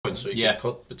open, so you can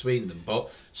cut between them.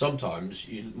 But sometimes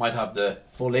you might have the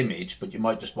full image, but you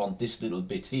might just want this little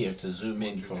bit here to zoom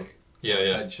in for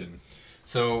attention.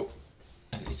 So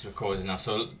it's recorded now.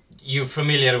 So you're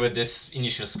familiar with this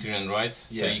initial screen, right?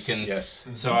 Yes. So you can. Yes.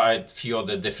 So I had a few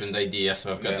other different ideas.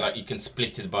 So I've got like you can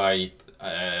split it by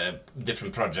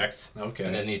different projects. Okay.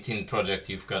 And then in project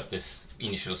you've got this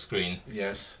initial screen.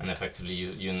 Yes. And effectively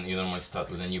you normally start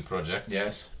with a new project.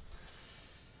 Yes.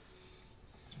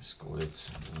 Let's call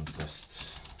it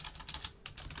test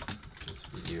this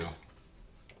video.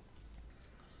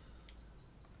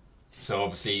 So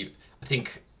obviously I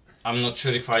think I'm not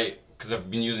sure if because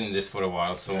I've been using this for a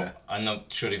while, so I'm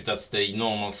not sure if that's the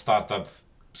normal startup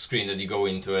screen that you go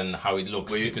into and how it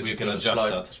looks, because you can adjust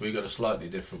that. So we got a slightly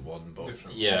different one, but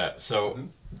so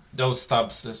those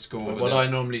tabs, let's go over what I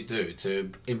normally do to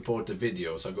import the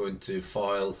videos, I go into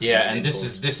File. Yeah, and this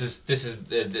is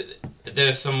there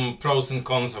are some pros and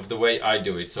cons of the way I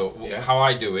do it. So how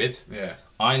I do it,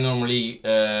 I normally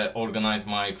organize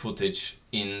my footage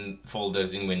in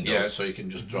folders in Windows. Yeah, so you can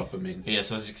just drop them in. Yeah,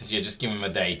 so as you can see, just give them a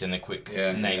date and a quick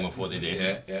name of what it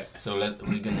is. Yeah. So let's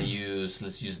use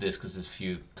this because there's a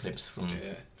few clips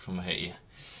from here.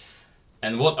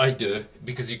 And what I do,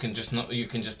 because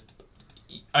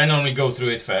I normally go through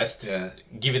it first.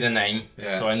 Give it a name,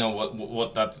 so I know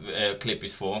what that clip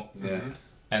is for.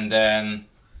 And then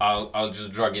I'll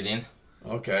just drag it in.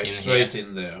 Okay, straight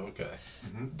in there. Okay.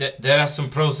 There are some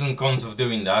pros and cons of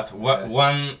doing that.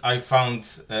 One I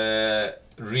found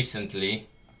recently.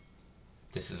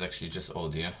 This is actually just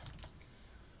audio.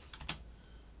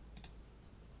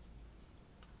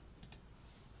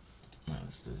 No,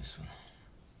 let's do this one.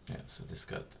 Yeah, so this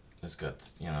got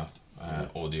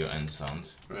audio and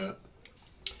sound.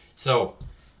 So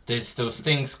there's those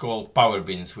things called power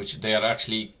bins, which they are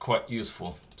actually quite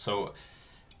useful. So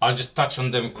I'll just touch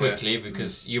on them quickly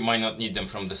because you might not need them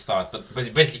from the start.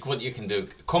 But basically, what you can do,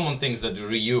 common things that you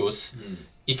reuse,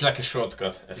 it's like a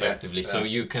shortcut effectively. So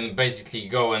you can basically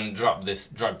go and drag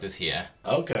this here.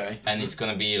 Okay. And it's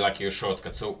gonna be like your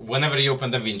shortcut. So whenever you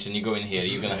open Davinci and you go in here,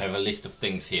 you're gonna have a list of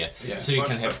things here. So you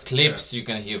can have clips, you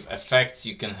can have effects,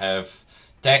 you can have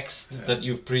text that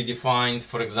you've predefined.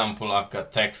 For example, I've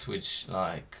got text which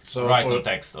write on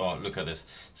text. Oh, look at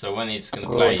this. So when it's going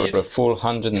to play for a full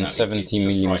 170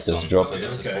 millimeters drop. So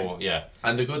this is for,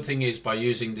 And the good thing is, by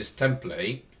using this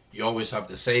template, you always have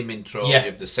the same intro, you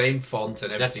have the same font,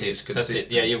 and everything is consistent. That's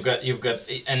it. Yeah,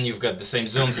 you've got the same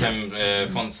zoom, same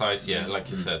font size. Yeah, like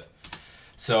you said.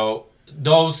 So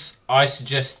those I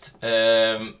suggest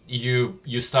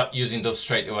you start using those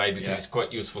straight away because it's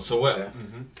quite useful. So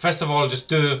first of all, just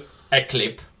do a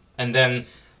clip, and then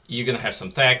you're gonna have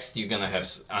some text, you're gonna have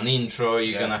an intro,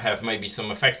 you're gonna have maybe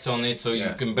some effects on it, so you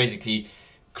can basically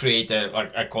create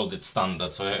like I called it standard.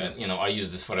 So I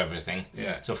use this for everything.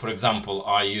 So for example,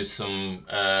 I use some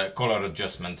color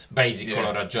adjustment, basic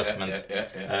color adjustment,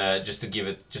 just to give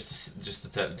it, just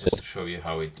to show you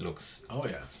how it looks.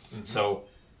 So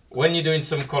when you're doing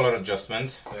some color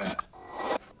adjustment,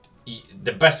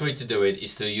 the best way to do it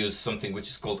is to use something which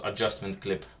is called adjustment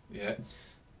clip.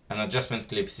 An adjustment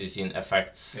clip is in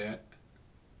effects.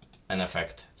 An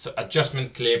effect. So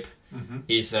adjustment clip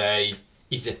is a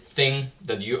thing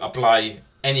that you apply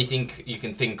anything you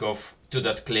can think of to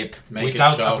that clip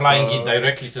without applying it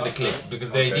directly to the clip.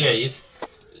 Because the idea is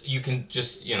you can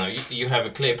just you have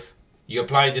a clip, you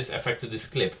apply this effect to this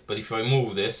clip, but if I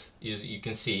move this, you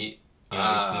can see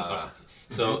it's not.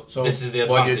 So this is the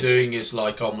advantage. What you're doing is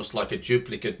almost like a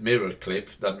duplicate mirror clip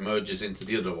that merges into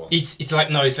the other one. It's like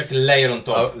a layer on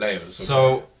top. Oh, layers. Okay.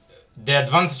 So the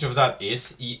advantage of that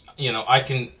is I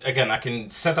can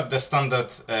set up the standard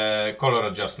color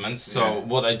adjustments. So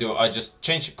what I do, I just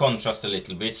change contrast a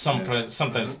little bit.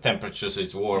 Sometimes temperature, so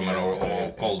it's warmer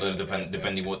or colder,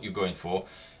 depending what you're going for.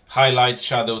 Highlights,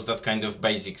 shadows, that kind of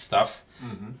basic stuff.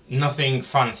 Nothing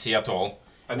fancy at all.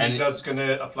 And that's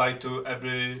gonna apply to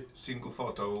every single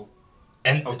photo.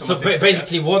 And so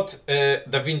basically, what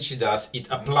Davinci does, it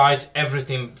applies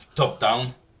everything top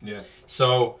down.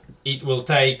 So it will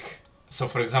take. So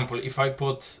for example, if I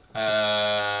put,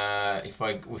 if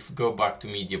we go back to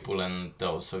media pool and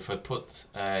those. So if I put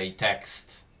a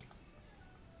text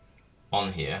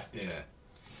on here.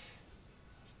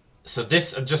 So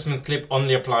this adjustment clip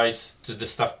only applies to the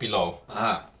stuff below.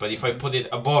 But if I put it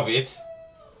above it.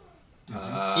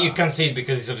 You can see it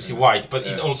because it's obviously white, but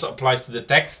it also applies to the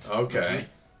text. Okay.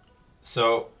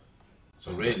 So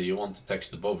really, you want the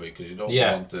text above it because you don't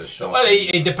want the shot. Well,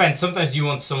 it depends. Sometimes you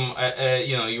want some,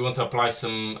 you want to apply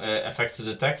some effects to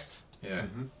the text.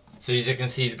 So as you can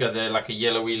see, it's got like a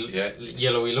yellowy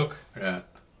look.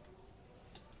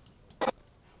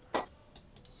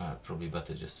 probably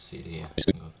better just to see it here.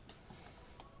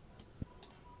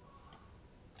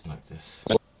 Like this.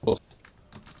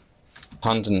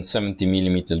 170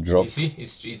 millimeter drop. You see,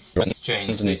 it's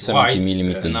changed. It's 170 white.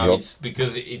 millimeter Now drop. it's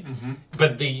because it.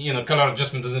 But the color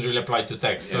adjustment doesn't really apply to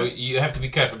text, so you have to be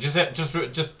careful. Just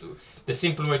the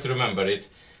simple way to remember it: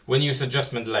 when you use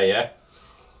adjustment layer,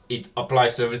 it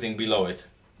applies to everything below it.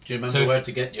 Do you remember where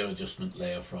to get your adjustment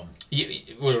layer from?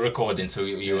 We're recording, so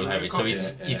you will have it. So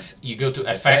it's you go to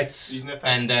effects,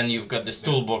 and then you've got this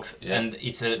toolbox, and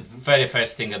it's a very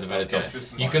first thing at the very top.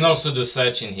 You can also do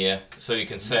search in here, so you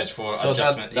can search for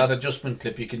adjustment. That adjustment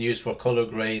clip you can use for color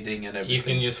grading and everything. You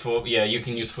can use for you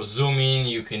can use for zooming.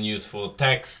 You can use for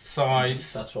text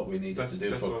size. That's what we needed to do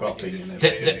for cropping and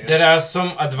everything. There are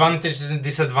some advantages and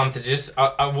disadvantages.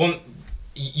 I won't.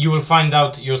 You will find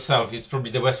out yourself. It's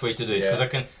probably the best way to do it because I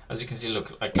can, as you can see,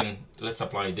 look, I can. Let's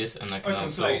apply this, and I can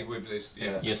also play with this.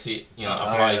 You see,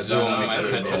 apply zoom,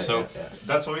 etc. So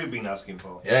that's what you've been asking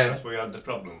for. Yeah, that's what you had the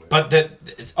problem with. But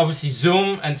it's obviously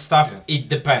zoom and stuff. It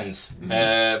depends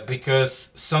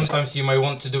because sometimes you might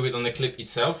want to do it on the clip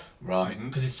itself, right?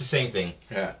 Because it's the same thing.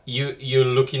 Yeah. You're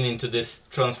looking into this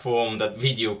transform that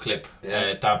video clip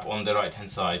tab on the right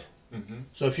hand side.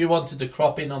 So if you wanted to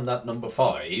crop in on that number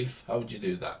 5, how would you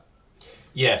do that?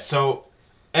 Yeah, so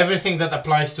everything that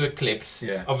applies to a clip.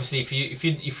 Yeah. Obviously,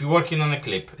 if you're working on a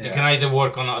clip, you can either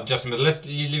work on adjustment. Let's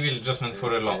leave adjustment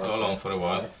for alone for a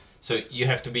while. So you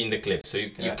have to be in the clip. So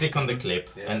you click on the clip,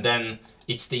 and then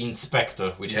it's the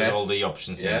inspector which has all the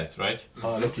options in it, right?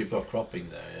 Oh, look, you've got cropping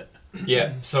there.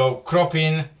 Yeah. So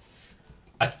cropping.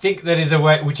 I think there is a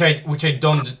way which I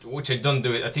don't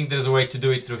do it. I think there's a way to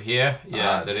do it through here.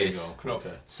 Yeah, there is.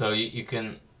 Okay. So you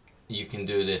can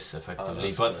do this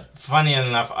effectively. But funny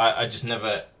enough, I just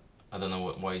never. I don't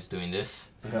know why he's doing this.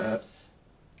 That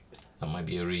might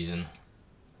be a reason.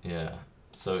 Yeah.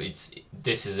 So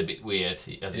this is a bit weird,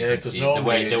 as you can see. The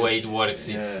way it works,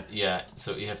 it's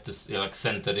So you have to like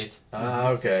center it. Ah,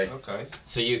 okay. Okay.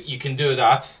 So you can do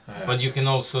that, but you can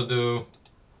also do.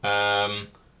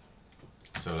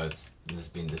 So let's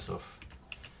bin this off.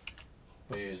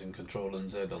 We're using Control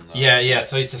and Z on that. Yeah.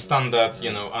 So it's a standard,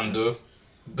 undo,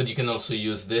 but you can also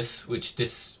use this, which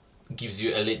this gives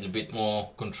you a little bit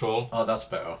more control. Oh, that's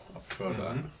better. I prefer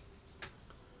that.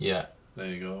 Yeah. There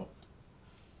you go.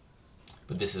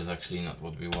 But this is actually not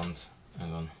what we want.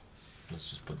 Hang on. Let's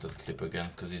just put that clip again,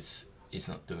 because it's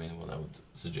not doing what I would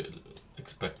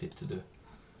expect it to do.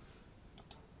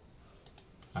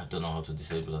 I don't know how to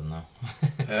disable it now.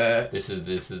 This is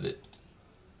it.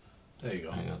 There you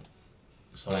go. Hang on.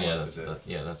 So that's it.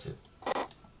 Yeah,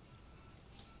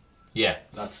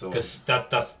 that's all. Because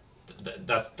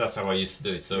that's how I used to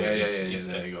do it. So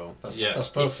there you go. That's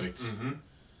perfect.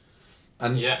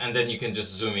 And and then you can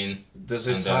just zoom in. Does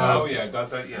it have? Oh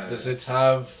Does it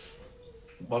have?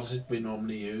 What is it we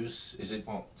normally use? Is it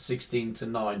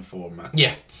 16:9 format?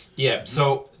 Yeah.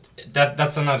 So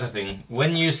that's another thing.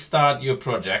 When you start your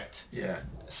project,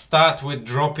 start with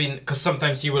dropping, because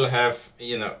sometimes you will have,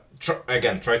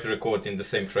 try to record in the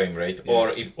same frame rate,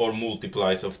 or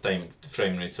multiplies of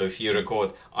frame rate. So if you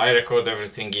I record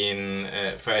everything in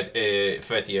 30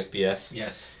 FPS.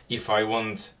 Yes. If I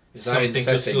want something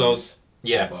to slow,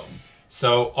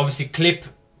 So obviously clip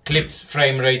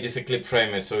frame rate is a clip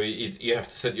frame rate, so you have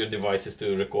to set your devices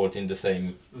to record in the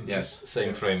same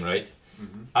frame rate,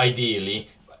 ideally.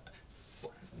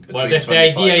 Well, the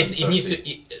idea is it needs to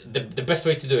the best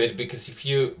way to do it, because if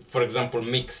you, for example,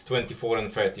 mix 24 and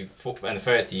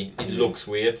 30, it looks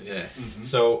weird. Yeah.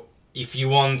 So if you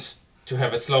want to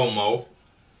have a slow-mo,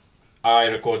 I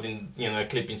record in a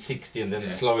clip in 60 and then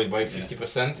slow it by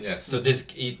 50%. Yes. So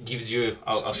it gives you,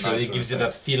 I'll show you, it gives you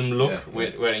that film look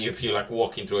where you feel like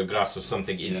walking through a grass or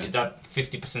something. That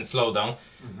 50% slowdown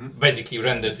basically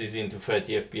renders it into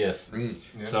 30 FPS.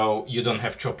 So you don't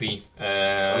have choppy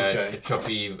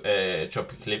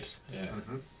clips. Yeah.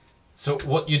 So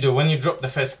what you do when you drop the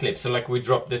first clip, so like we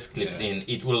drop this clip in,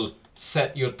 it will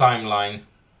set your timeline.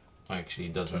 Actually,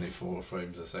 it doesn't. 24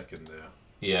 frames a second there.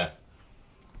 Yeah.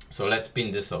 So let's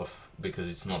pin this off, because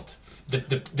it's not.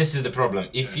 This is the problem.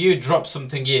 If you drop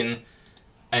something in,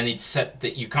 and it's set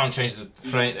that you can't change the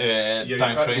frame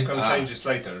time frame. You can change this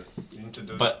later. You need to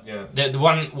do. But the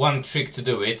one trick to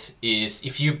do it is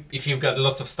if you've got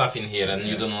lots of stuff in here and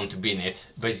you don't want to bin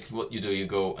it. Basically, what you do, you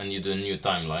go and you do a new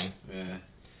timeline. Yeah.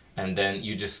 And then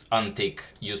you just untick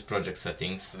use project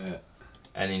settings. Yeah.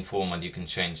 And in format you can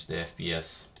change the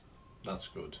FPS. That's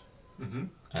good.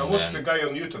 I watched the guy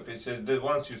on YouTube. He says that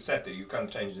once you set it, you can't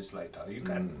change this later. You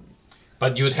can.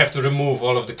 but you would have to remove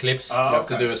all of the clips. You have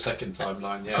to do a second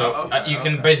timeline. Yeah. So you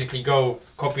can basically go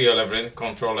copy everything,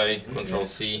 Control A, Control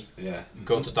C. Yeah.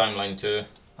 Go to timeline 2.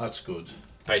 That's good.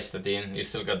 Paste it in. You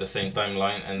still got the same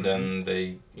timeline, and then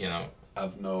they, you know.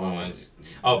 I've no.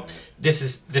 Oh, this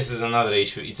is another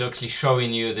issue. It's actually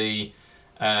showing you the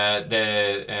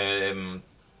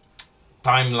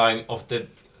timeline of the.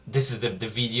 This is the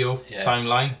video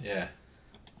timeline. Yeah.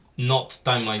 Not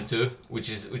timeline 2, which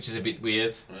is a bit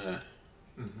weird. Yeah.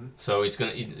 So it's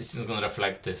not gonna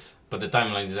reflect this, but the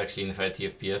timeline is actually in 30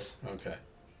 FPS. Okay.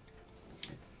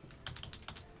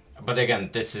 But again,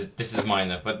 this is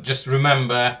minor. But just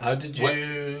remember. How did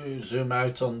you zoom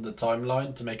out on the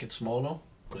timeline to make it smaller?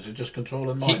 Was it just Control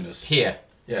and minus? Here.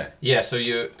 Yeah. Yeah. So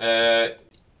you.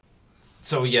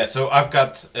 So I've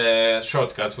got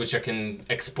shortcuts which I can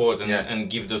export and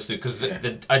give those to, because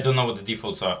I don't know what the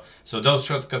defaults are. So those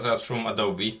shortcuts are from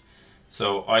Adobe.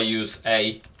 So I use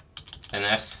A and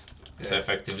S. So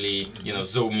effectively, you know,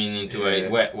 zoom in into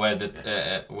where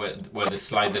the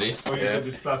slider is. Oh, you got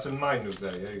this plus and minus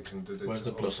there. Yeah, you can do this. Where's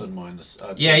the plus and minus?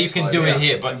 Yeah, you can do it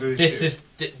here, but this is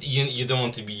you don't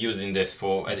want to be using this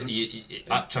for.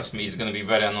 Trust me, it's going to be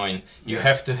very annoying. You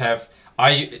have to have.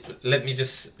 Let me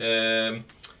just.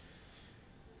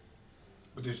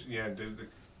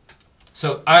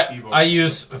 So I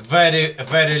use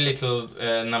very little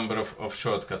number of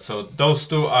shortcuts. So those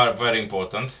two are very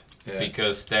important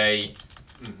because they,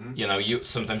 you know,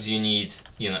 sometimes you need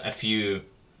a few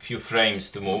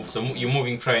frames to move. So you're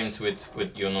moving frames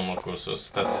with your normal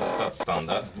cursors. That's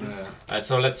standard.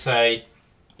 So let's say,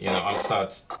 you know, I'm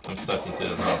starting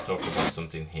to talk about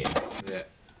something here. Yeah.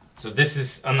 So this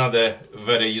is another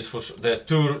very useful. There are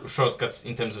two shortcuts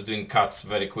in terms of doing cuts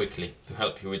very quickly to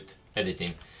help you with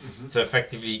editing. So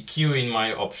effectively, Q in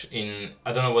my option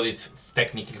I don't know what it's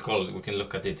technically called. We can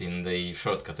look at it in the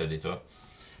shortcut editor,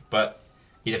 but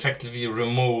it effectively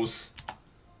removes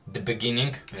the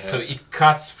beginning. So it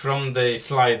cuts from the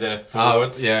slider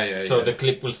forward. So the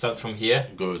clip will start from here.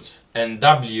 Good. And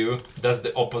W does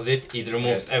the opposite. It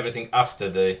removes everything after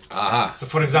the. So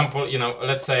for example, you know,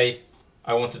 let's say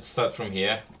I wanted to start from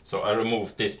here, so I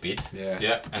remove this bit,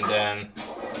 and then,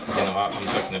 you know, I'm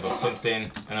talking about something,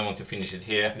 and I want to finish it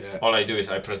here. All I do is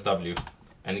I press W,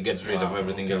 and it gets rid of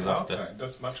everything else after. Okay,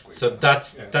 that's much quicker. So that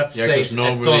saves a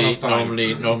ton of time.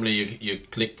 Normally you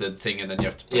click the thing and then you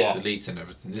have to press delete and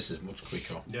everything. This is much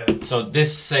quicker. Yeah. So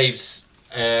this saves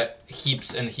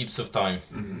heaps and heaps of time.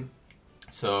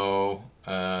 So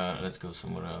let's go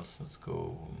somewhere else. Let's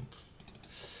go.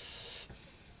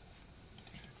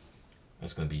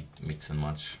 It's gonna be mix and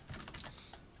match.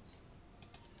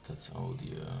 That's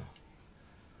audio.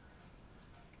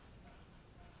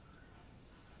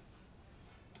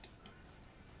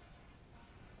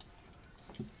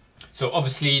 So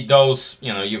obviously those,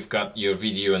 you know, you've got your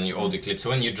video and your audio clip. So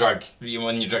when you drag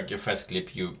your first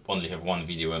clip, you only have one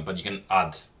video, but you can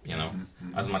add, you know,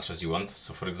 as much as you want.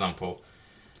 So for example,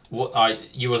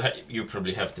 you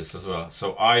probably have this as well.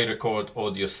 So I record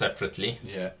audio separately.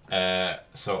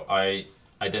 So I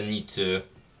then need to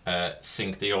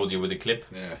sync the audio with the clip.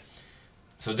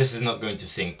 So this is not going to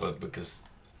sync, but because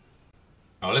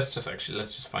let's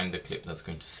just find the clip that's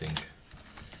going to sync.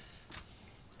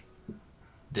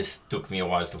 This took me a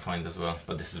while to find as well,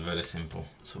 but this is very simple.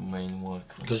 So main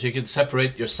work. Because you can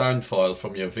separate your sound file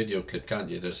from your video clip, can't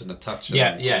you? There's an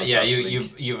attachment.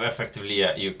 You effectively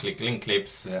you click link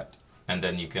clips, and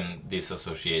then you can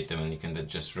disassociate them, and you can then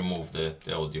just remove the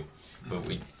audio. But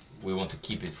we want to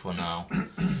keep it for now.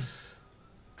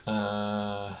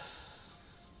 I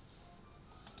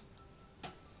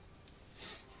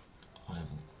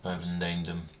haven't named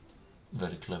them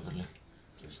very cleverly.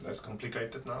 It's less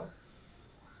complicated now.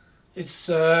 It's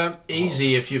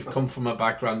easy if you've come from a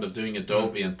background of doing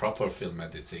Adobe and proper film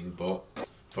editing, but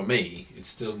for me, it's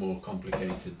still more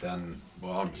complicated than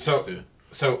what I'm used to.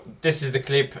 So this is the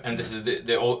clip, and this is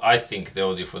I think the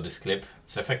audio for this clip.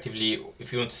 So effectively,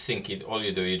 if you want to sync it, all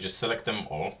you do, you just select them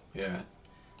all.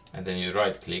 And then you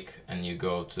right click and you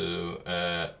go to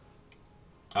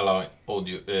allow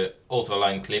audio auto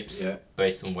align clips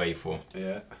based on waveform.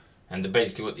 And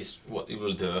basically what it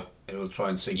will do. It will try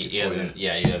and sync it for you.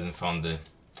 Yeah, he hasn't found the.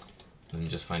 Let me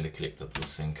just find the clip that will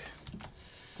sync.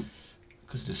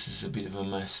 Because this is a bit of a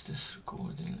mess, this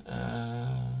recording.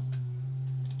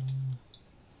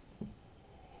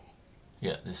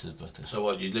 Yeah, this is better. So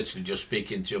what, you literally just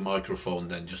speak into your microphone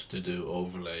then just to do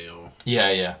overlay or...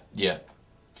 Yeah.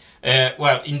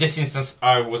 Well, in this instance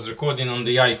I was recording on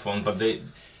the iPhone, but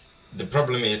the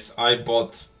problem is I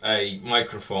bought a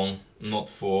microphone not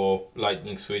for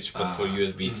lightning switch, but for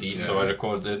USB-C. So yeah. I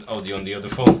recorded audio on the other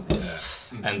phone,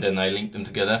 Yeah. and then I linked them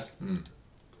together.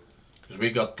 Because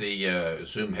we got the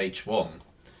Zoom H1.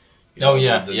 Oh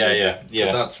yeah, yeah.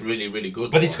 But that's really, really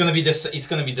good. But it's gonna be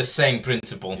the same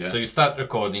principle. Yeah. So you start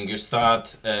recording, you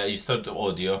start the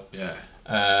audio. Yeah.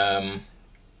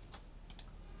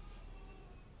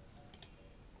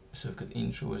 So I've got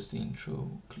intro. Where's the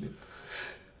intro clip?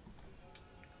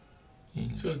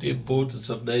 So the importance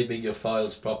of naming your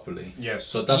files properly. Yes.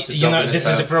 So that's a You job know, in this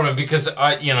is the itself. problem because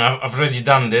I've already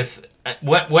done this.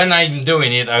 When I'm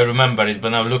doing it, I remember it, but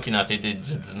now looking at it, it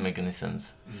just doesn't make any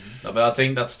sense. No, but I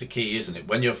think that's the key, isn't it?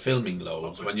 When you're filming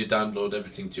loads, when you download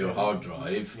everything to your hard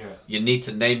drive, Yeah. you need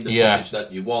to name the Yeah. footage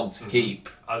that you want to keep.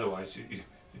 Otherwise,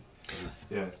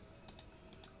 yeah.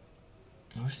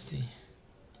 Where's the?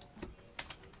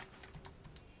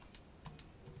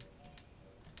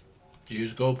 Do you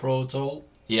use GoPro at all?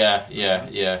 Yeah.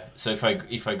 So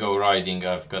if I go riding,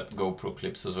 I've got GoPro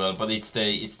clips as well, but it's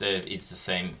the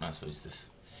same. So it's this.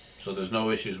 So there's no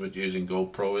issues with using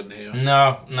GoPro in here?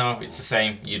 No, it's the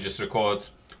same. You just record,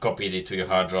 copied it to your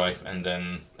hard drive, and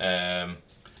then.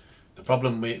 The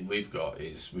problem we've got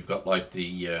is we've got like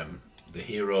the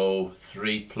Hero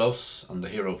 3 Plus and the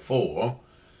Hero 4,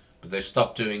 but they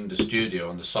stopped doing the studio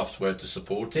and the software to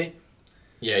support it.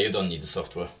 Yeah, you don't need the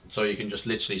software. So you can just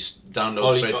literally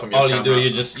download straight from your all camera.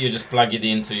 you do, you just plug it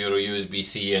into your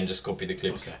USB-C and just copy the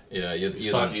clips. Okay. Yeah, you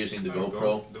start don't. using the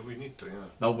GoPro. Do we need to? Yeah.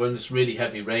 Now when it's really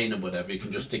heavy rain or whatever, you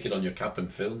can just stick it on your cap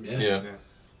and film. Yeah. Yeah.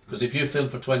 Because if you film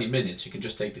for 20 minutes, you can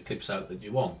just take the clips out that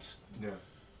you want.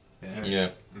 Yeah. Yeah.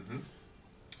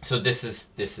 So this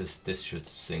should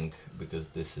sync because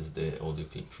this is the audio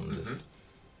clip from this.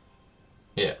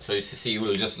 Yeah. So you see,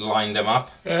 we'll just line them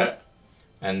up. Yeah.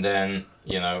 And then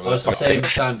Oh, it's the same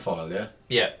sound file, yeah.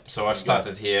 Yeah. So I've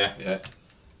started here. Yeah.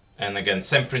 And again,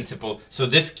 same principle. So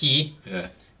this key, Yeah.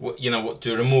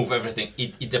 to remove everything,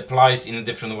 it applies in a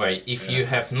different way. If you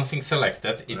have nothing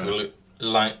selected, it will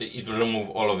remove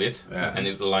all of it, and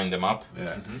it will line them up.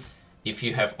 Yeah. If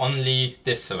you have only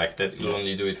this selected, it will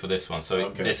only do it for this one. So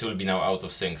this will be now out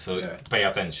of sync. So pay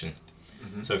attention.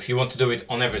 So if you want to do it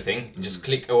on everything, just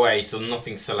click away so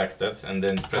nothing's selected, and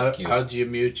then press Q. How do you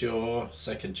mute your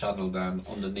second channel down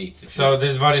underneath? So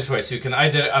there's various ways. So you can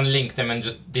either unlink them and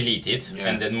just delete it,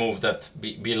 and then move that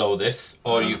below this,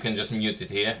 or you can just mute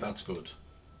it here. That's good.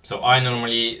 So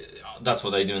that's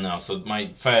what I do now. So my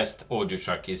first audio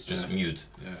track is just mute.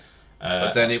 Yeah.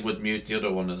 But then it would mute the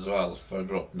other one as well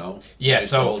further up, no? Yeah. Mute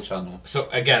the whole channel. So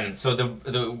again,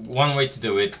 the one way to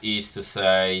do it is to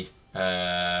say.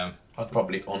 I'd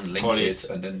probably unlink it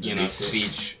and then delete it.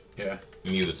 Speech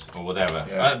mute or whatever.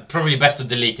 Yeah. Probably best to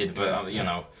delete it, but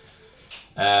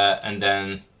and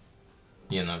then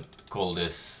call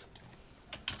this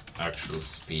actual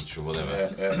speech or whatever,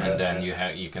 and then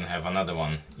you can have another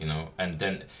one, and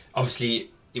then obviously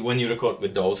when you record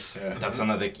with those, that's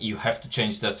another. You have to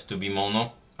change that to be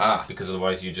mono, because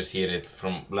otherwise you just hear it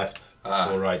from left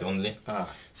or right only.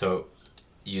 So.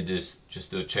 You just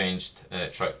do changed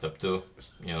tracked up to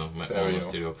mono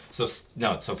stereo.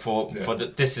 So for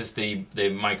this is the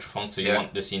microphone. So you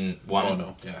want this in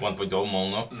 1.0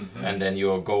 mono, and then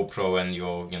your GoPro and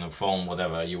your phone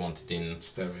whatever you want it in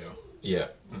stereo. Yeah.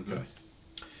 Okay.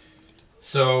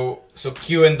 So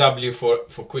Q and W for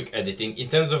quick editing. In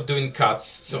terms of doing cuts.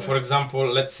 So for example,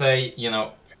 let's say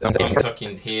I'm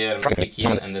talking here, I'm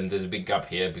speaking, and then there's a big gap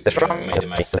here because I've made a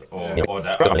mess, or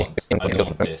that I don't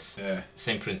want this.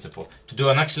 Same principle. To do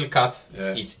an actual cut,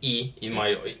 it's E in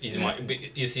my.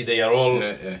 You see, they are all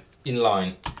in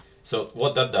line. So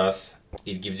what that does,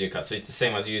 it gives you a cut. So it's the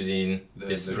same as using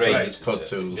this razor cut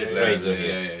tool. This razor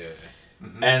here.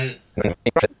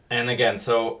 And again,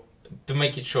 so to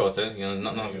make it shorter,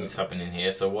 nothing is happening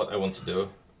here. So what I want to do.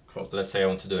 Let's say I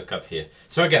want to do a cut here.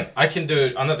 So again, I can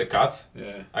do another cut.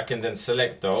 Yeah. I can then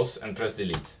select those and press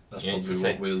delete. That's probably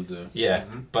what we'll do. Yeah,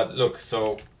 but look,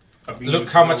 so look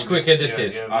how much quicker this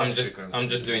is. I'm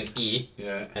just doing E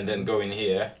and then going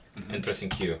here and pressing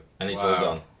Q, and it's all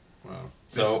done. Wow.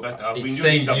 So it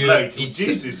saves you. It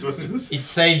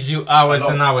saves you hours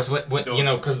and hours.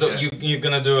 Because you're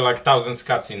gonna do like thousands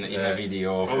cuts in a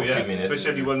video for 3 minutes.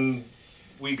 Especially when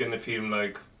we're gonna film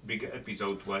like big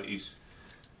episode where is.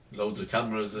 Loads of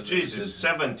cameras. Jesus,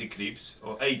 70 clips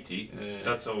or 80.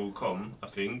 That's all come. I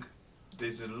think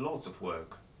there's a lot of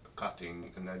work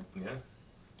cutting and then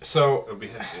So it'll be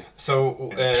heavy. So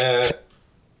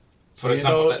for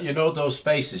example, you know those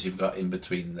spaces you've got in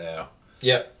between there.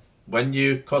 Yeah. when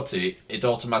you cut it, it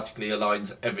automatically aligns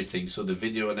everything, so the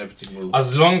video and everything will.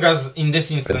 As long as in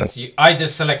this instance you either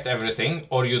select everything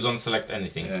or you don't select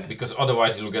anything, Yeah. because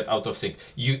otherwise you'll get out of sync.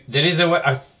 There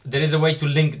is a way to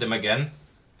link them again.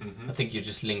 I think you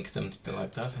just link them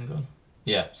like that and go.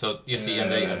 Yeah, so you see, and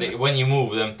they when you move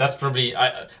them, that's probably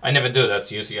I never do that.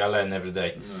 So usually I learn every day.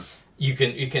 You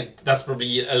can. That's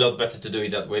probably a lot better to do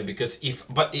it that way, because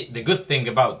the good thing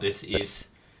about this is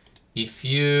if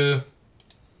you.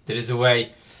 There is a way,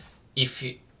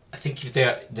 I think if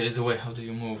there is a way, how do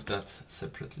you move that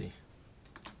separately?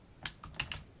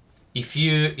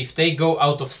 If they go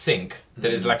out of sync,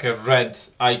 there is like a red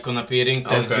icon appearing,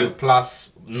 tells you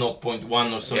plus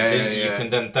 0.1 or something. You can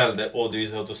then tell the audio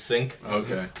is out of sync.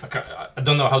 Okay. I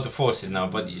don't know how to force it now,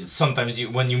 but sometimes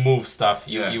when you move stuff,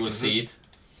 you will see it.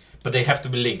 But they have to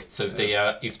be linked. So if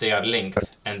they are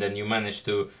linked, and then you manage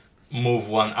to move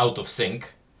one out of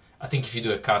sync, I think if you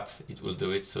do a cut, it will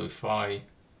do it. So if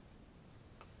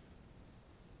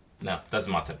no,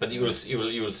 doesn't matter. But you will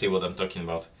see what I'm talking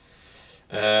about.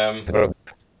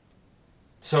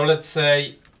 So let's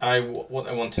say what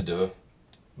I want to do,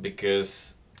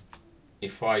 because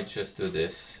if I just do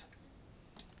this,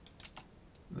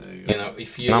 There you go. you know,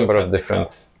 if you Number look of at the different-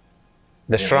 cut,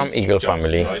 The you know, Shram it's Eagle jumps,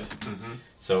 family. right?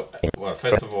 So well,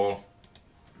 first of all,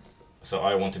 so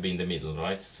I want to be in the middle,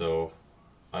 right? So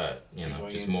you know,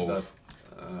 Going just into move.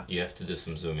 that, You have to do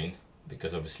some zooming,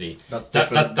 because obviously That's that's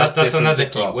different another to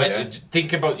key. crop, When, yeah?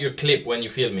 Think about your clip when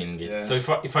you're filming it. Yeah. So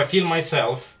if I film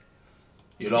myself,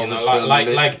 You'll you always know,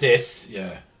 feel like this,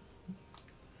 Yeah.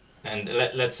 and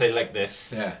let's say like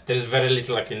this, Yeah. there's very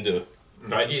little I can do,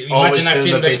 right? Always Imagine I film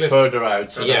film a the bit clip. further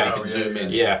out so Yeah. that you can zoom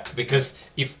in. Yeah, because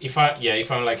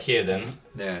if I'm like here, then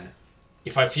Yeah.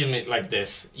 if I film it like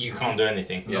this, you can't do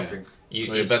anything. Yeah. Nothing. So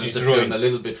you It's better to film ruined. a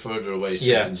little bit further away so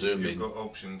Yeah. you can zoom You've in. got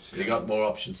options. You got more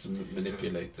options to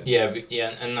manipulate then.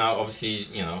 Yeah, and now obviously,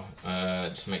 you know,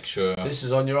 just make sure. This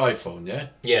is on your iPhone, yeah?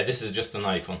 Yeah, this is just an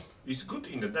iPhone. It's good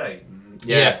in the day.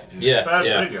 Yeah.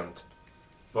 Brilliant.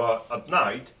 But at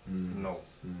night, no.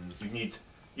 You need,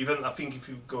 even I think if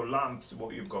you've got lamps,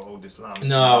 you've got all these lamps.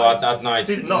 No, at night,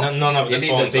 Still not. none of You the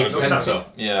need a phones big are No sensor. chance.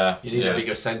 Yeah, You need yeah. a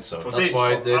bigger sensor. For That's this,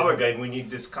 why for our game, we need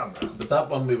this camera. But that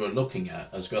one we were looking at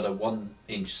has got a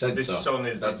 1-inch sensor. This one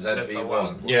is that's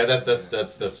ZV1. ZV1. Yeah,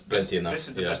 that's plenty enough. This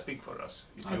is the yeah. best pick for us.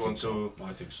 If I you want think to so.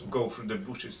 I think so. go through the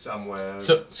bushes somewhere.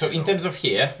 So in terms of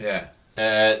here, Yeah.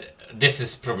 this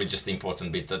is probably just the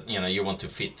important bit that you want to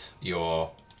fit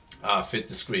your Fit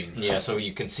the screen. so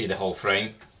you can see the whole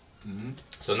frame.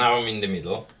 So now I'm in the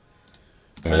middle.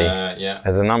 Family. Yeah,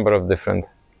 Has a number of different.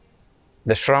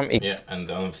 The Shram Eagle. yeah, and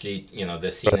obviously the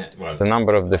scene. Well, The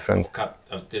number of different. I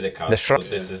did a cut. The So shot-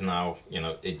 this is now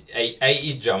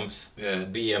it jumps. Yeah.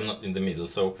 B, I'm not in the middle.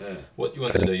 So Yeah. what you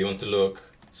want to do? You want to look.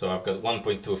 So I've got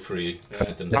 1.23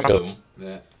 in terms of Yeah. zoom.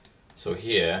 Yeah. So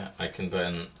here I can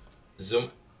then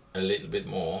zoom a little bit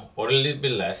more or a little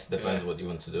bit less, depends what you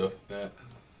want to do. Yeah.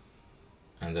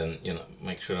 And then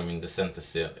make sure I'm in the center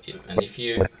still. And if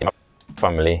you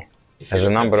Family. Has a look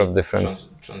at number the of different.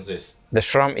 transist, The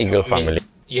Shram Eagle I mean, family.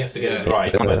 you have to get it Yeah.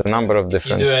 right. It has But a number of if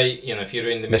you different. do if you're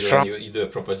in the middle Shram- and you do a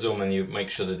proper zoom and you make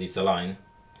sure that it's aligned,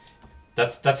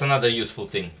 that's another useful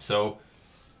thing. So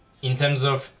in terms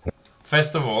of,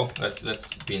 first of all,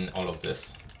 let's pin all of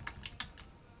this.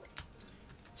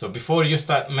 So before you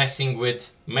start messing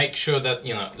with, make sure that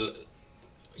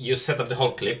you set up the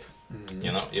whole clip.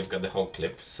 You've got the whole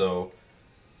clip. So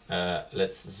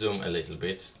let's zoom a little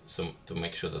bit to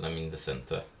make sure that I'm in the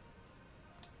center.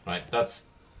 Right, that's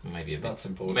maybe a bit. That's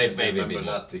important. Maybe a Remember bit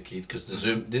more. that, Dicky, because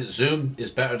the zoom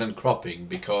is better than cropping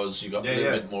because you got a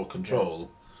little bit more control.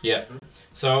 Yeah.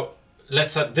 So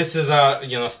let's. This is our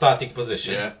starting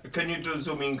position. Yeah. Can you do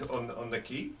zooming on the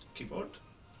keyboard?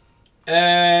 Or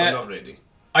Uh, not really.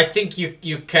 I think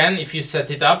you can if you set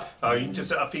it up. You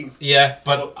just I think. Yeah,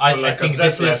 but for I like think a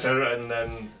this Z is. letter and then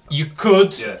You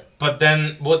could, Yeah. but then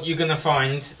what you're gonna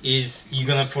find is you're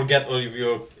gonna forget all of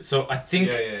your. So I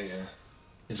think yeah.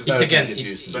 it's better to again. get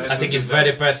used to it's- this. I think it's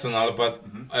very personal, but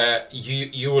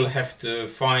you will have to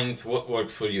find what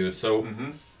works for you. So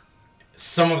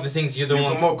some of the things you don't You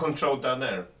want. got more control down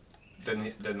there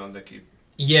than on the key.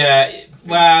 Yeah,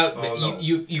 well, Oh, no.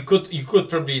 you could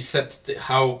probably set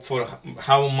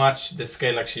how much the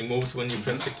scale actually moves when you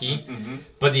press the key,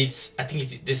 but I think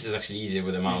this is actually easier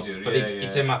with the mouse, Easier, but yeah,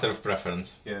 it's yeah. a matter of preference.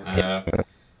 Yeah.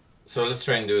 So let's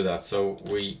try and do that. So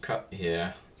we cut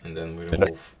here and then we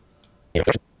remove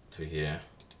to here.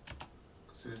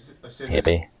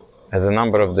 It has a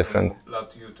number of different.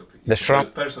 The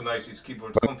Shram- personalize his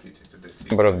keyboard completely to this.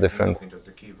 Number of different. Just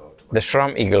the keyboard. The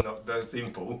Shram Eagle. Not that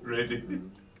simple, really.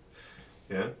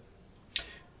 Yeah.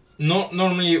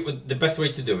 normally the best way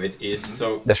to do it is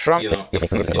so The shrunk, you know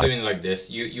if you're doing like this,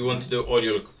 you want to do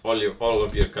all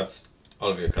of your cuts.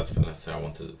 All of your cuts. Let's say I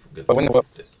want to get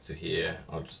to here.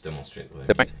 I'll just demonstrate what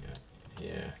I mean. Yeah,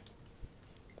 here.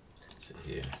 So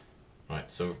here. Right.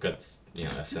 So we've got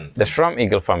a sentence. The Shrum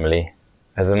Eagle family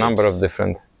has a number of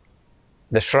different.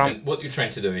 The Shrum. And what you're trying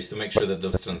to do is to make sure that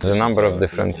those transitions are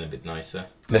looking a bit nicer.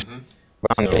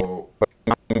 So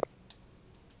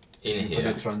in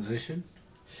here. The transition.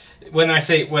 When I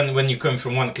say when you come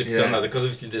from one clip to another, because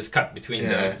obviously there's cut between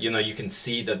them, you can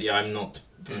see that I'm not.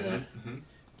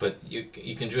 But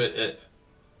you can do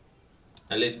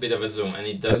a little bit of a zoom, and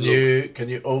it does Can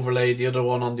you overlay the other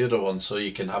one on the other one so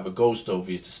you can have a ghost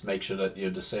over you to make sure that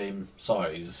you're the same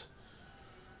size?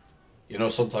 You know,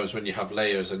 sometimes when you have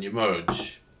layers and you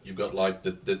merge, you've got like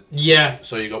the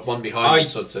So you got one behind. I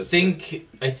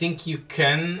think you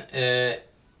can,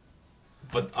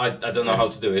 but I don't know how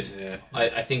to do it. Yeah.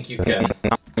 I think you can.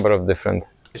 Number of different.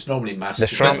 It's normally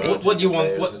masked. What you want?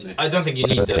 I don't think you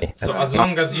need that. So as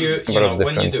long as you know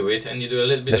when you do it and you do a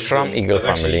little bit of zoom, Eagle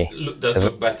that family does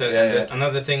look better.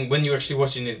 Another thing, when you're actually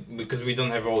watching it, because we don't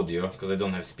have audio, because I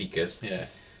don't have speakers. Yeah.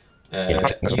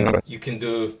 You can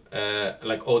do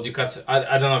like audio cuts.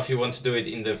 I don't know if you want to do it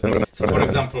in the. So for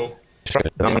example,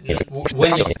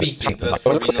 when you're speaking, that's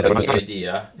probably not a good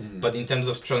idea. But in terms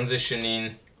of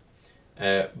transitioning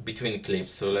between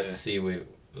clips, so let's see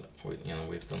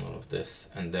we've done all of this,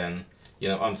 and then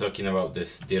I'm talking about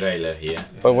this derailleur here.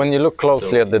 But when you look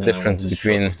closely at the difference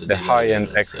between the high-end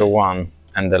X01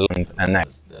 and the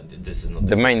NX, this is not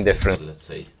the main difference. Let's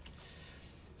say.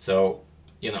 So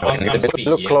I'm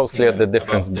speaking look closely at the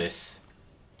difference about this,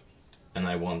 and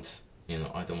I want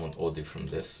I don't want audio from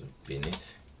this being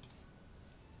it.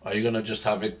 Are you gonna just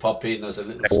have it pop in as a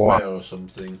little square or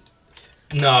something?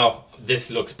 No, this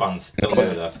looks pants. Don't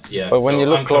do that. Yeah. But when you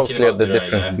look closely at the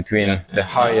difference between the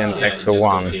high-end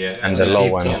X01 and the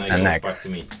low-end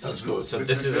NX, that's good. So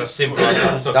this is as simple as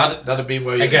that. So that'd be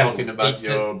where you're talking about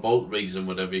your bolt rigs and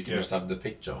whatever. You can just have the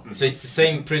picture. So it's the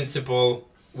same principle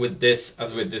with this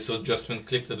as with this adjustment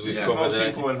clip that we've covered.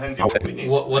 Simple and handy what we need.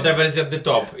 Whatever is at the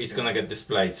top, it's gonna get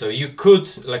displayed. So you could,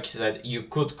 like you said, you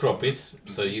could crop it.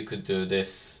 So you could do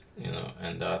this,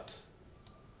 and that.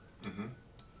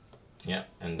 Yeah,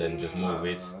 and then just move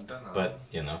it. But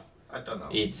I don't know.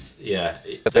 It's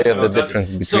the difference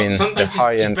between the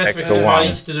high-end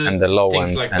X01 and the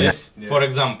low-end like this. For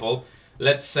example,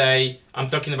 let's say I'm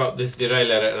talking about this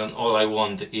derailleur, and all I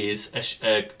want is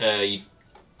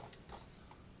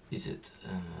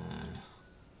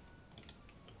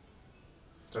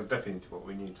That's definitely what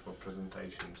we need for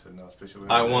presentations, and especially.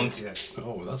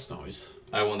 Oh, that's nice.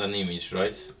 I want an image,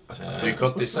 right? You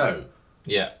cut this out.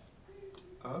 Yeah.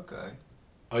 Okay.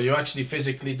 Are you actually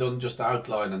physically done just the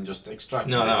outline and just extract?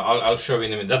 No, I'll show you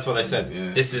in a minute. That's what I said.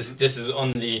 Yeah. This is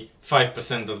only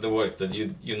 5% of the work that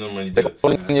you normally do.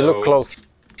 When you look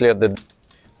closely at the.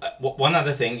 One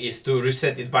other thing is to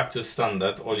reset it back to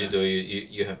standard. All you do,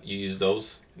 you use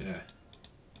those. Yeah.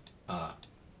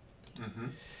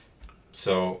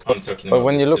 So I'm talking about. But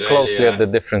when you look closely at the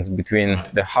difference between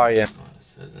the high-end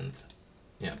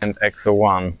and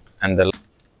X01 and the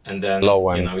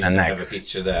low-end NX, have a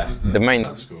picture there. The main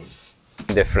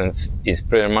difference is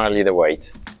primarily the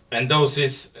weight. And those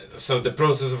is so the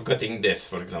process of cutting this,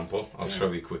 for example. I'll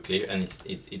show you quickly, and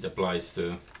it applies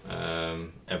to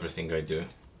everything I do.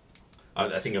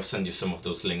 I think I've sent you some of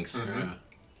those links.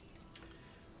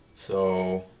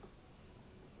 So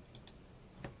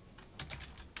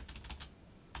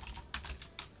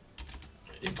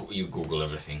you Google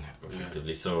everything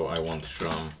effectively. So I want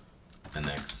Shrum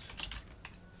NX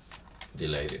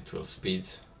delayed at 12 speed,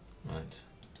 right?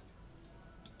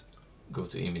 Go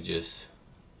to images.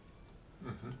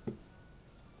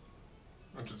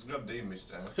 I just grab the image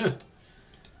there.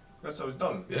 That's how it's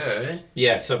done.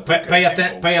 Yeah. So pay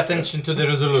attention to the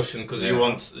resolution, because you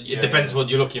want. It depends what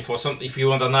you're looking for. If you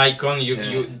want an icon,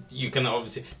 you can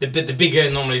obviously the bigger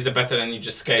normally is the better, and you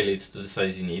just scale it to the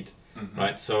size you need,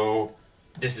 right? So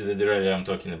this is the derailleur I'm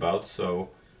talking about. So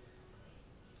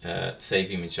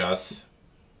save image as.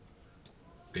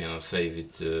 Save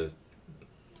it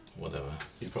whatever.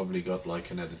 You probably got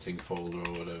like an editing folder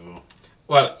or whatever.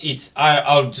 Well,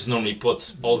 I'll just normally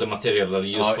put all the material that I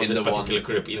use for this particular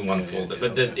clip in one folder.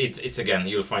 But it's again,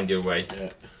 you'll find your way.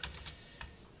 Yeah.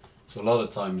 So a lot of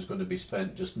time is going to be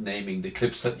spent just naming the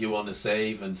clips that you want to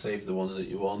save and save the ones that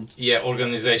you want. Yeah,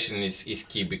 organization is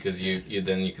key, because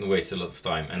then you can waste a lot of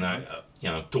time. And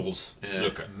tools.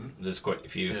 Look, there's quite a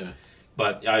few.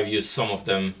 But I've used some of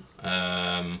them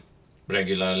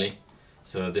regularly.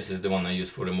 So this is the one I use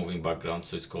for removing background.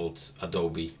 So it's called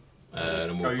Adobe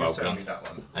remove you background, sent me that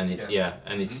one. and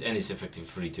it's and it's effectively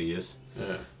free to use.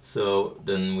 Yeah. So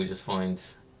then we just find.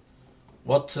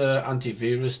 What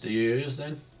antivirus do you use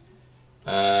then?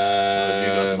 Or have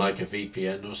you got like a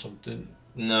VPN or something?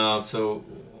 No, so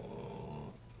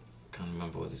can't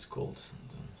remember what it's called.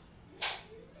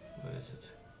 Where is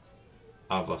it?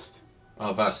 Avast.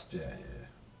 Avast, yeah.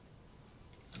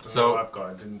 So I've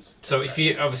got. I didn't. So if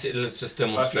you obviously let's just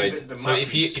demonstrate. the So map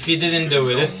if you is didn't do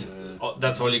this, Yeah.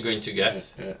 that's all you're going to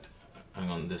get. Yeah. Hang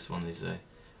on, this one is a.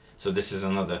 So this is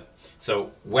another.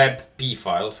 So web P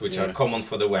files, which are Yeah. common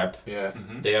for the web, Yeah.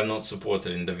 they are not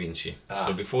supported in DaVinci. Ah.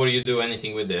 So before you do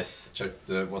anything with this, Check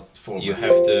what format. you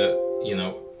have to,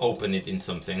 open it in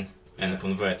something and Yeah.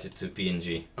 convert it to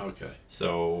PNG. Okay.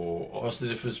 So What's the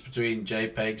difference between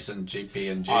JPEGs and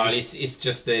GPNG? it's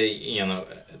just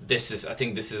I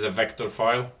think this is a vector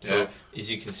file. So Yeah. as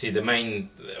you can see, the main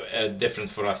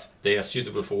difference for us, they are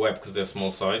suitable for web because they're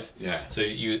small size. Yeah. So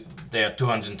they are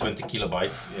 220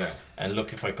 kilobytes. Yeah. And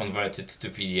look, if I convert it to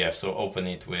PDF, so open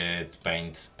it with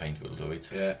Paint will do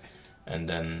it, Yeah. and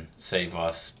then save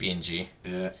as PNG.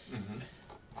 Yeah.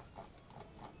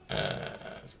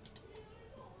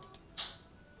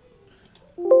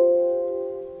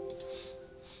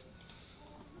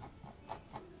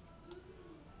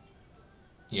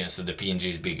 Yeah, so the PNG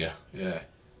is bigger, Yeah.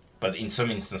 but in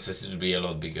some instances it will be a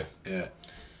lot bigger. Yeah.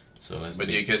 So let's But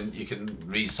you can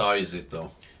resize it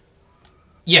though.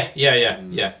 yeah.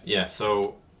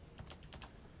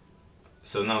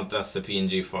 So now that's the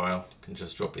PNG file. You can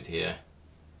just drop it here.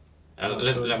 So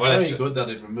Let's very ju- good that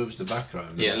it removes the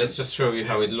background. Yeah, let's just show you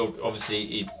how it looks.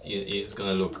 Obviously, it's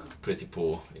gonna look pretty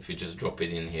poor if you just drop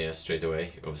it in here straight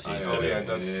away. Obviously, it's gonna.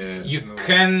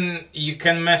 Yeah. You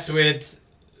can mess with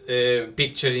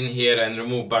picture in here and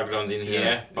remove background in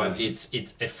here, but it's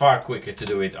a far quicker to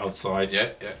do it outside. Yeah.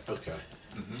 Okay.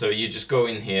 So you just go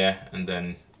in here and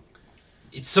then.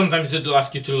 Sometimes it'll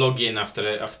ask you to log in after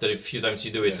a few times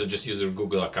you do it. So just use your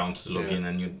Google account to log in,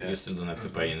 and you still don't have to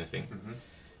pay anything.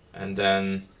 And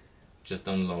then just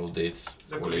download it.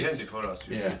 That could be handy for us.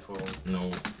 Usually for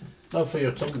Not for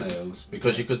your thumbnails,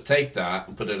 because you could take that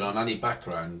and put it on any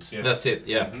background. Yeah. That's it.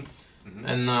 Yeah.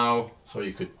 And now. So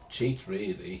you could cheat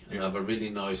really and have a really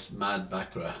nice mad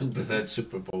background, but then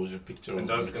superimpose your picture. And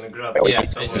over that's it. gonna grab. Yeah,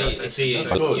 I see.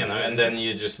 That's good. And then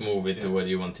you just move it to where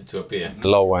you want it to appear.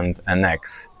 Low and an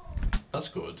X. That's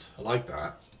good. I like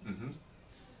that.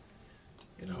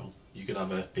 You could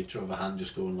have a picture of a hand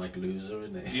just going like loser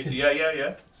in it.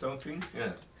 Yeah. Something.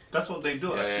 Yeah. That's what they do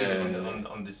Yeah, actually yeah.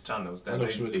 on these channels. That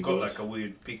looks really got good. like a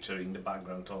weird picture in the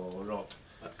background or rot.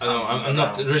 I know, I'm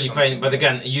not really paying, but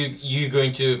again, you're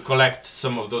going to collect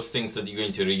some of those things that you're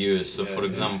going to reuse. So, for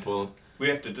example, We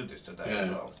have to do this today as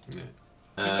well.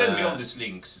 Yeah. You send me all these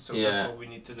links, so yeah. that's what we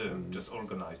need to do. Just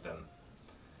organize them.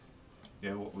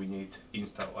 Yeah, what we need,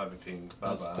 install everything.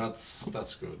 Blah, blah.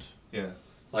 That's good. Yeah.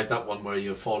 Like that one where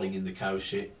you're falling in the cow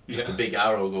shit. Just a Yeah. big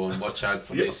arrow going, watch out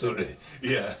for Yeah, this. sorry.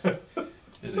 Yeah.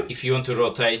 Isn't it? if you want to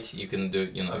rotate, you can do,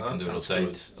 you can do That's rotate,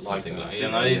 good. I like something that.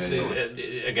 like,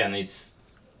 Yeah, again, it's,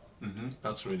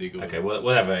 That's really good. okay,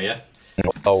 whatever, yeah.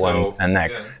 Low So- and an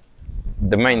X.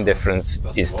 The main difference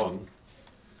That's is the one.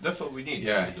 That's what we need.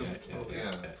 Yeah, to,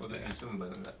 yeah, for the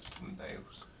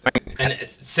thumbnails. And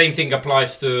same thing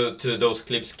applies to those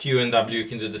clips. Q and W, you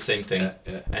can do the same thing.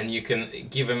 Yeah. And you can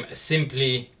give them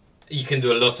you can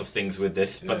do lots of things with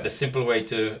this, but Yeah. the simple way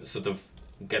to sort of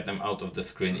get them out of the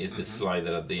screen is the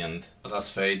slider at the end. And that's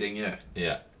fading, yeah.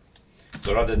 Yeah.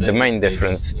 So rather than the main they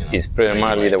difference just, is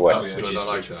primarily fade the away, weight. That's which good, is- I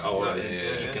like which- that. oh, Yeah, it's-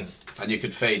 yeah, you yeah. can And you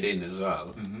could fade in as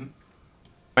well.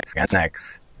 And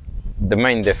X. The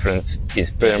main difference is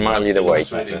primarily the weight.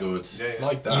 That's really good. Yeah.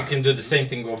 Like that. You can do the same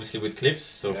thing obviously with clips,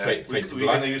 so Yeah. fade to We're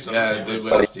black. gonna use some Yeah, of we them.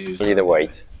 will have to use Primarily the that.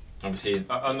 weight. Obviously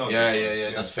No, Yeah.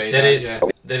 That's fade there out, is yeah.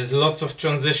 there's lots of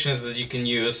transitions that you can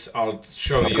use. I'll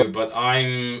show you, but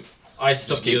I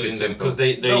stopped keep it using them simple. because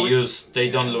they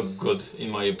don't look good in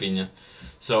my opinion.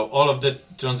 So all of the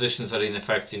transitions are in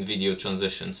effect in video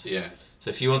transitions. Yeah.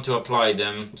 So if you want to apply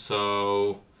them,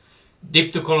 so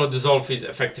dip to color dissolve is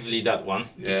effectively that one.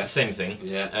 It's Yeah. the same thing.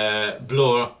 Yeah.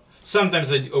 Blur.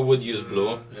 Sometimes I would use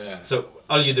blur. Yeah. So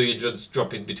all you do, you just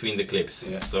drop it between the clips.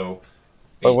 Yeah. So.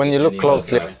 But when you look and it does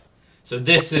closely- that. So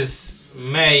this is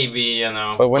maybe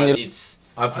But when you- it's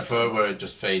I prefer where it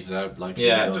just fades out like Yeah.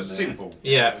 you did on Just there. simple.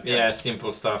 yeah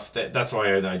simple stuff. That's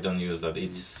why I don't use that.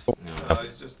 It's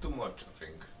It's just too much, I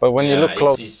think. But when you look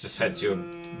close, it just hurts your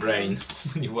brain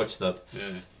when you watch that. Yeah.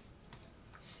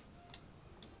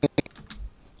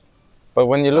 but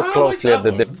when you look I closely like at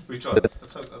the that dip, one. Which one?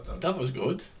 That's That was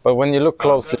good. but when you look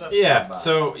closely, Yeah.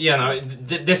 So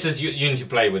this is you need to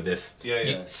play with this.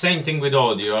 Yeah. Same thing with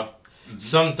audio.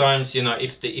 Sometimes, you know,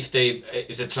 if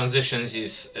the transitions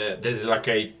is there's like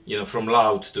a, you know, from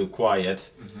loud to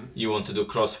quiet, you want to do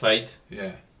crossfade.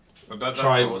 Yeah.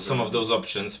 Try some of those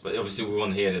options, but obviously we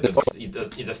won't hear it. It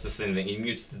does the same thing. It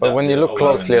mutes the. But when you look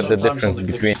closely at the Sometimes difference on the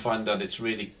clips between, you find that it's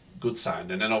really good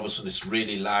sound, and then all of a sudden it's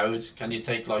really loud. Can you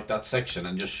take like that section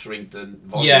and just shrink the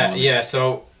volume? Yeah, on yeah. it?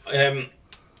 So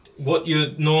what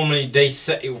you normally they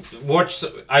say watch.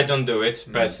 I don't do it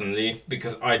personally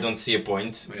because I don't see a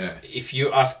point. Yeah. If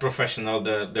you ask professional,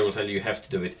 they will tell you have to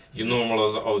do it. You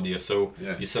normalize audio, so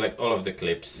you select all of the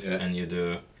clips and you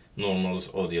do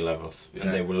normals audio levels,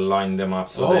 and they will line them up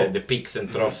so the peaks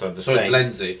and troughs are the same. So it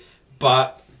blends it.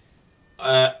 But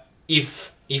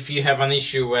if you have an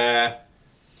issue where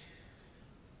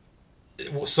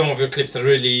some of your clips are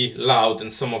really loud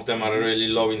and some of them are really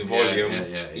low in volume,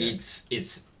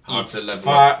 it's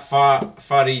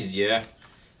far easier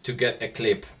to get a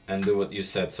clip and do what you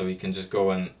said. So you can just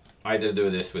go and either do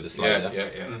this with the slider,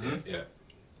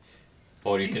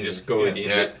 or you can just go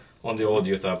on the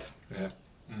audio tab. Yeah.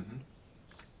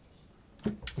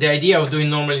 The idea of doing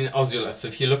normally in Audio, so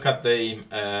if you look at the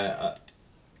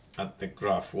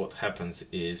graph, what happens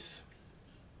is,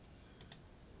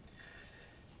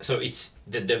 so it's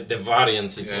the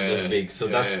variance is not as big. So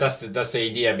that's the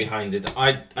idea behind it.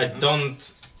 I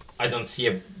don't see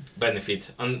a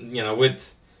benefit, and you know,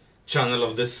 with channel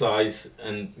of this size,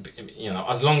 and you know,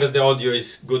 as long as the audio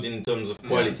is good in terms of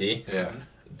quality,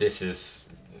 this is.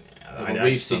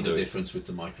 We've seen the difference with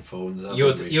the microphones. You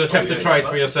would have to try it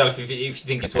for yourself if you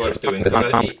think it's worth doing.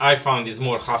 Because I found it's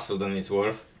more hassle than it's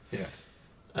worth. Yeah.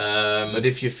 But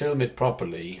if you film it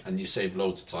properly and you save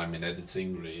loads of time in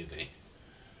editing, really,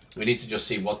 we need to just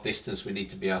see what distance we need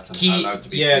to be at and how loud to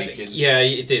be speaking. Yeah,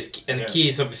 it is. And key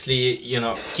is obviously, you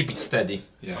know, keep it steady.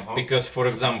 Yeah. Because, for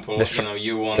example, you know,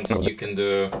 you can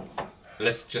do.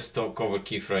 Let's just talk over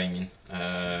keyframing.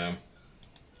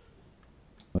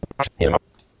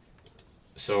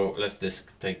 So let's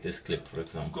take this clip, for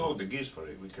example. Go the gears for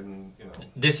it. We can, you know.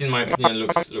 This, in my opinion,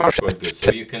 looks quite good.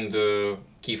 So you can do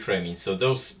keyframing. So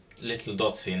those little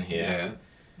dots in here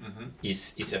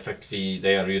is effectively,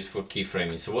 they are used for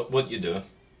keyframing. So what you do?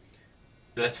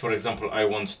 Let's, for example, I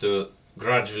want to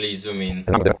gradually zoom in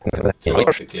throughout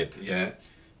the clip. Yeah.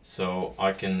 So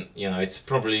I can, you know, it's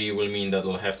probably will mean that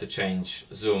I'll have to change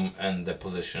zoom and the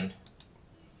position.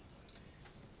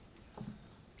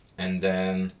 And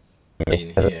then in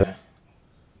here,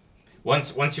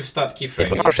 once you start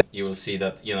keyframing, you will see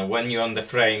that, you know, when you're on the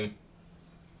frame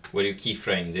where you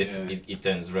keyframed it, it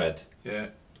turns red. Yeah.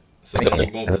 So then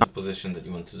you move to the position that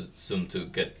you want to zoom to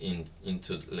get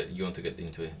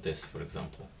into this, for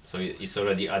example. So it's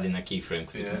already adding a keyframe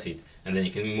because you can see it, and then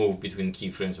you can move between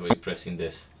keyframes while you're pressing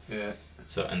this. Yeah.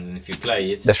 So, and then if you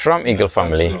play it, the Shrum Eagle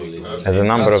family has a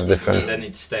number of different. And then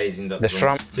it stays in that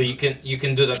zone. So you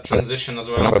can do that transition as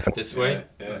well this way.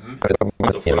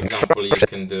 So for example, you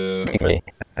can do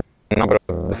a number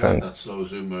of different. That slow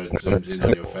zoomer zooms in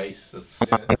on your face. That's.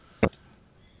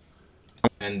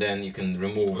 And then you can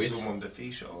remove it. Zoom on the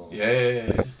fish or.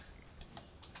 Yeah.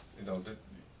 You know,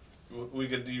 we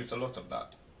get to use a lot of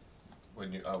that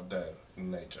when you're out there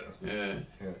in nature. Yeah.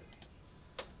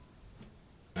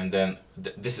 And then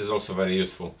this is also very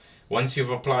useful. Once you've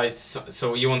applied,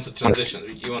 so you want to transition,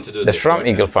 you want to do the Shrum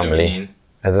Eagle family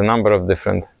has a number of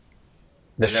different.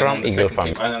 The Shrum Eagle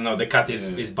family. I don't know. The cut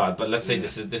is bad, but let's say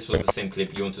this was the same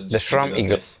clip. You want to just the Shrum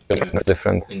Eagle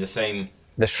different in the same.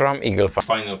 The Shrum Eagle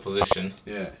final position.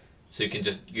 Yeah. So you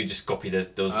just copy those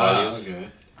values. Okay.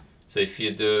 So if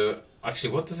you do,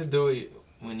 actually, what does it do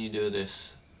when you do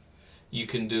this? You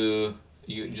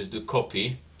just do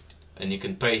copy, and you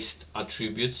can paste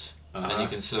attributes, and you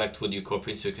can select what you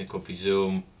copied. So you can copy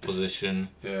zoom, position.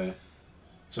 Yeah.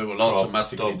 So it will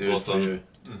automatically do it for you.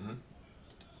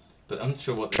 But I'm not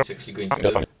sure what it's actually going to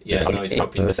do. Yeah, no, it's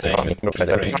copying the same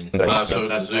keyframing. So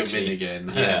that zooms in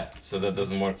again. Yeah, so that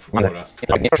doesn't work for us.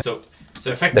 So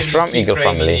effectively, the Shrum Eagle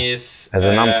family is has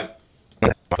a number.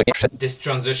 This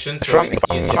transition. So as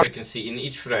you can see, in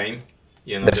each frame,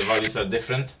 you know, the values are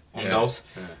different on those.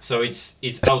 So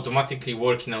it's automatically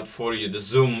working out for you the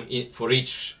zoom for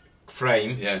each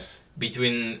frame. Yes.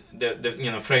 Between the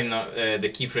you know frame the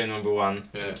keyframe number 1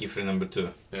 and keyframe number 2.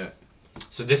 Yeah.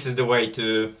 So this is the way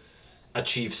to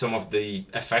achieve some of the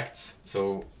effects.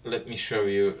 So let me show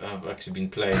you. I've actually been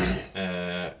playing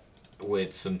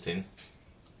with something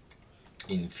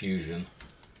in Fusion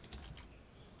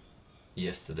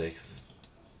yesterday.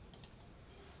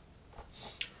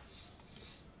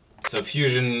 So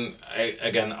Fusion,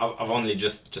 again, I've only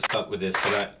just started with this,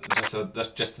 but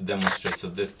that's just to demonstrate. So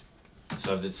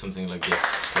I did something like this.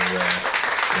 So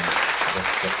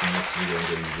that's the next video I'm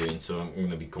going to be doing. So I'm going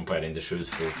to be comparing the shoes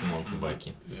for mountain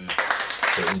biking. Yeah.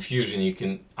 So in Fusion you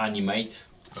can animate.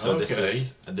 So this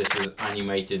is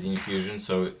animated in Fusion.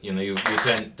 So you know you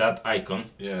turn that icon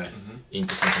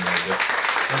into something like this.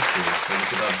 That's good. So you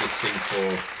could have this thing for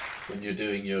when you're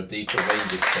doing your deeper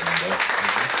range extender.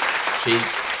 Cheap,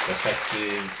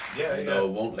 effective. You know,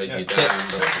 won't let you down.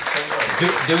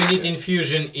 Doing it in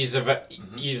Fusion is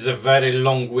a very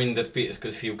long-winded piece,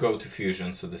 because if you go to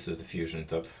Fusion, so this is the Fusion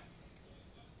tab.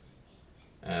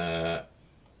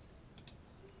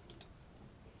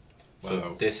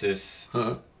 So this is,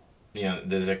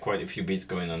 there's quite a few bits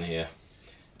going on here.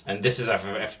 And this is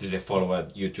after they follow a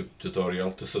YouTube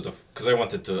tutorial to sort of, because I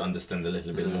wanted to understand a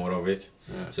little bit more of it.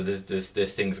 So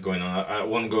there's things going on. I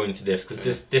won't go into this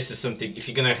because this is something. If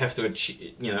you're gonna have to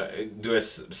achieve, do a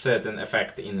certain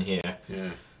effect in here,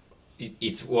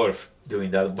 it's worth doing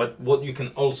that. But what you can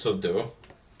also do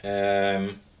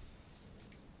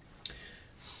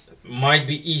might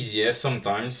be easier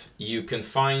sometimes. You can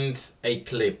find a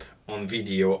clip on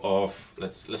video of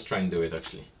let's try and do it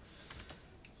actually.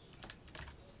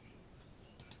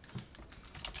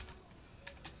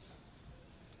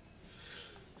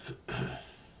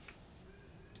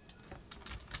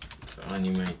 So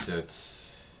animated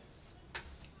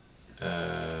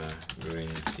green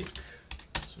tick,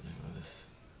 something like this.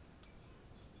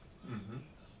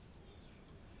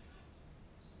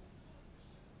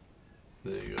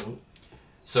 There you go.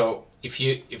 So if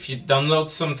you download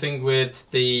something with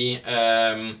the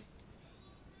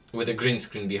green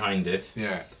screen behind it,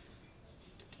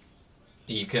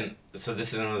 you can. So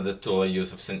this is another tool I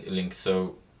use. I've sent you a link.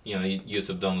 So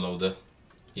YouTube downloader.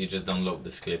 You just download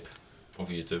this clip of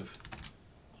YouTube.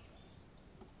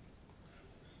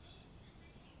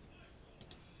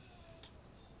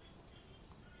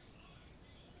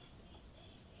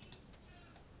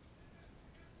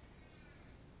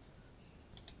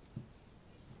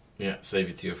 Yeah, save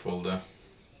it to your folder.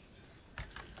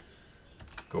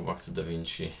 Go back to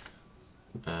Davinci.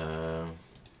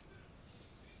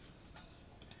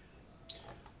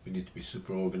 We need to be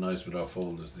super organized with our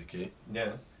folders, Nicky.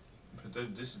 Yeah,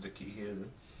 but this is the key here.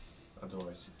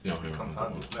 Otherwise, no, you can't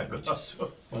find it.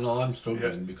 Well, no, I'm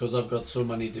struggling because I've got so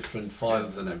many different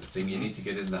files and everything. You need to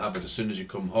get in the habit as soon as you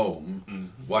come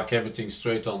home, whack everything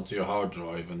straight onto your hard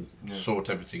drive and sort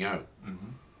everything out.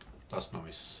 That's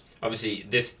nice. Obviously,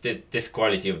 this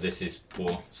quality of this is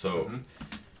poor, so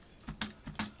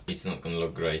it's not gonna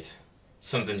look great.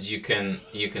 Sometimes you can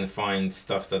find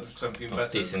stuff that's of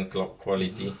decent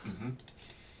quality.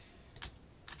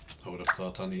 I would have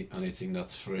thought anything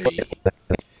that's free.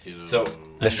 So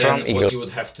and then what you would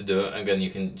have to do, again, you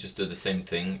can just do the same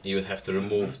thing. You would have to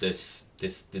remove this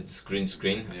green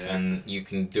screen, and you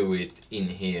can do it in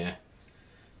here.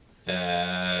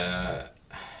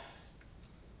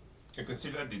 You can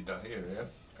still edit that here,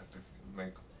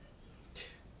 make.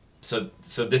 So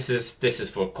this is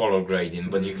for color grading,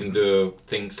 but you can do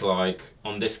things like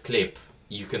on this clip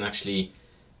you can actually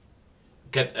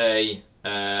get a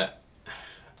I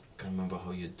can't remember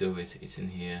how you do it. It's in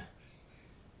here.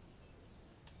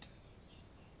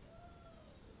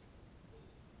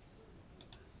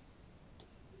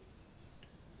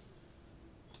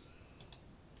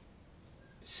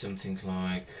 Something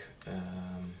like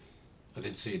I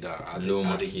did see that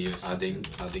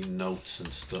adding notes and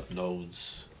stuff,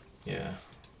 nodes. Yeah.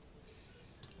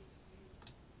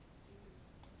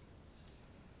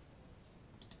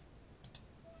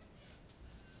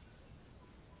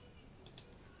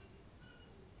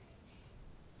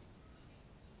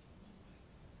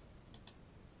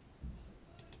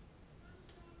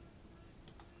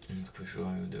 I'm not quite sure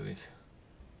how you do it.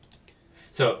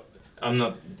 So I'm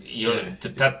not.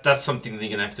 That's something that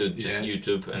you're gonna have to just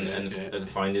YouTube and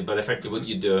find it. But effectively, what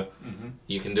you do,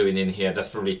 you can do it in here. That's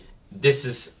probably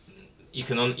you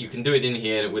can do it in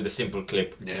here with a simple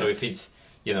clip. So if it's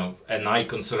an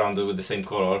icon surrounded with the same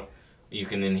color, you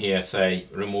can in here say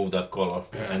remove that color,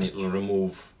 and it will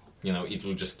remove. It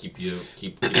will just keep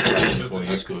running for you.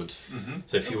 That's good.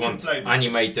 So if you want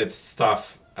animated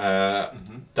stuff,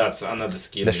 that's another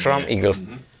skill. The Shram Eagle.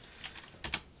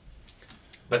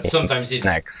 But sometimes it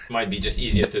might be just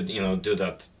easier to do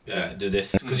that, do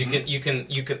this, because you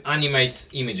can animate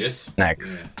images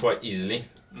quite easily.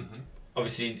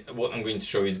 Obviously, what I'm going to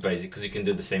show you is basic, because you can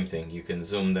do the same thing. You can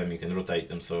zoom them, you can rotate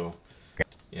them, so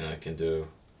you can do.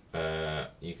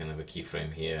 You can have a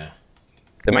keyframe here.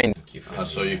 The main.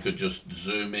 So you could just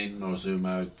zoom in or zoom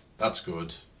out. That's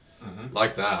good.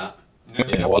 Like that.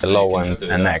 The low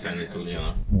and X.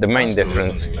 The main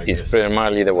difference is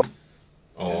primarily the.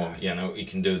 Or you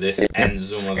can do this and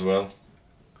zoom as well.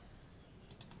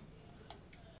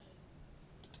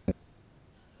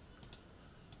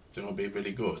 you know, it'd be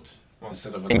really good. What?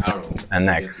 Instead of an arrow, an you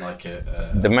X. get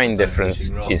like The main like difference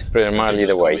fishing rod. is primarily You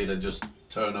the just come weight. in and just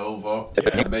turn over, Yeah.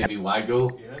 and maybe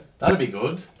waggle. Yeah, That'd be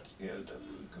good. yeah, then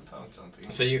we can find something.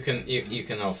 So you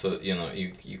can also, you know,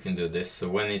 you can do this. So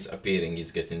when it's appearing,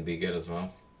 it's getting bigger as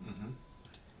well.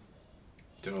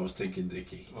 Do you know what I was thinking,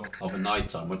 Dickie? What? Of a night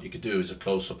time, what you could do is a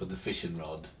close up of the fishing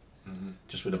rod,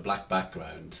 just with a black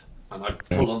background, and I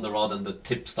pull on the rod and the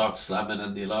tip starts slamming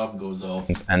and the alarm goes off.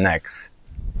 An X.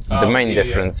 Oh, The main yeah,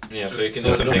 difference Yeah, so you can So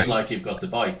do it looks something like you've got the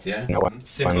bite, yeah?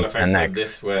 simple an effects like X.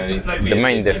 this, where it, The appears,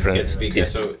 main it difference gets bigger.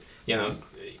 is- So you know,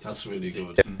 That's really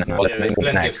good. yeah, there's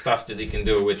plenty of Next. stuff that you can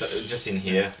do with just in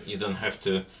here. You don't have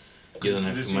to. You don't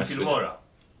have This to in mess with it. Filmora?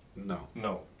 No.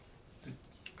 No.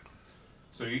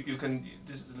 So you can,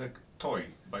 this is like toy,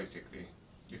 basically.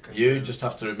 You can. You just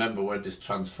have to remember where this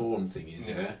transform thing is,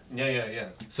 yeah? Yeah.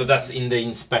 So that's in the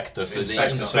inspector. So the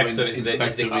Inspector, so inspector is the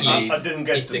inspector we key. need. I didn't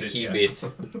get Is to the this key yet. bit.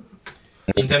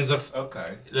 In terms of, Okay.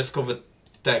 let's cover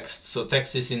text. So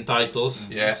text is in titles.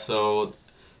 Yeah. So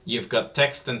you've got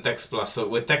text and text plus. So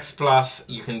with text plus,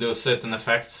 you can do certain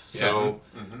effects. So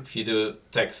if you do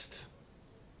text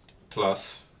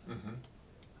plus,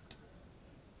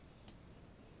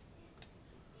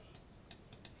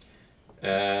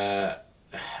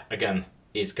 again,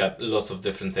 it's got lots of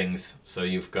different things. So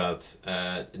you've got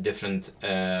different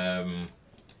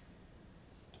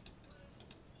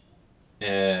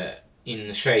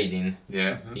in shading.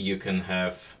 Yeah. You can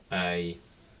have a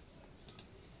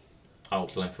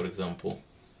outline, for example.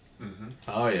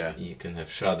 Oh, yeah. You can have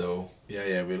shadow.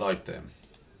 Yeah, we like them.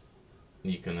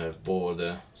 You can have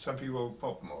border, Some people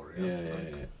pop more, Yeah, like,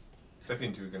 yeah.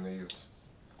 Definitely we're gonna use.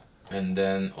 and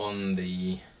then on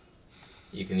the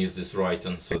you can use this right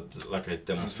on. So like I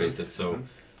demonstrated. So,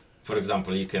 for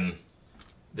example, you can.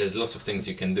 There's lots of things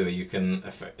you can do. You can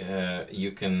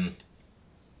you can.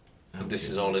 And this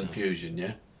is all in Fusion,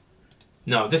 yeah?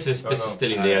 No, this is No,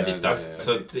 still in the edit tab. yeah.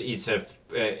 So it's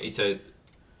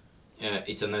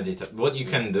an edit tab. What you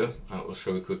can do, I will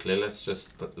show you quickly. Let's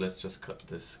just cut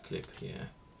this clip here.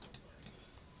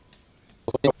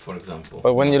 For example,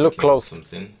 But when I'm you look talking about close-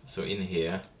 something. So in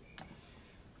here,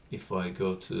 if I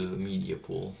go to media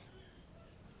pool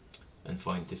and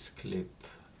find this clip,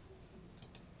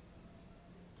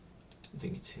 I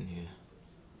think it's in here.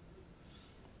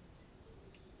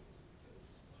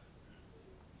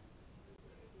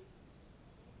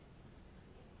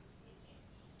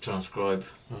 Transcribe.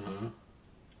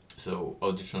 So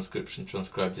audio transcription,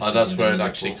 transcribe. This Oh, is that's in the where it media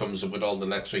actually pool. comes up with all the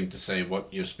lettering to say what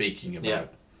you're speaking about. Yeah.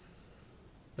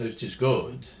 Which is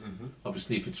good.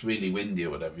 Obviously, if it's really windy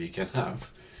or whatever, you can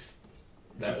have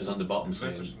letters on the bottom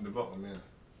saying. Letters in the bottom, yeah.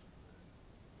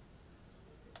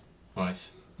 Right,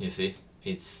 you see,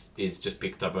 it's just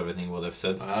picked up everything what I've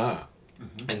said, Ah,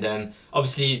 and then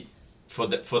obviously for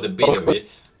the bit of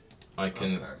it, I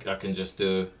can just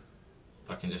do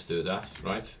that,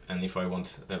 right? And if I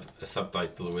want a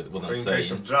subtitle with what Or I'm in saying,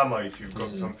 case of drama, if you've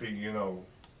got something, you know,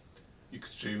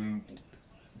 extreme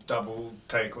double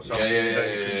take or something,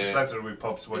 then you can just literally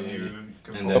pops when you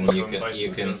can and then focus you on can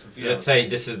basically terms of the let's say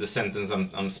this is the sentence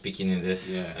I'm speaking in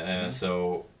this, Yeah.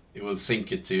 so it will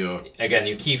sync it to your. again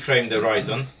you keyframe the right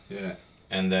one, Yeah.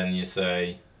 and then you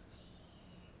say.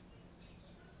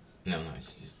 No,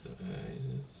 it's just is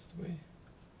it this way?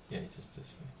 Yeah, it is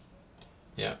this way.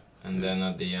 Yeah, and then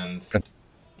at the end,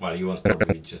 well, you want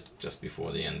probably just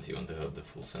before the end, you want to have the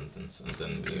full sentence, and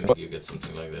then you get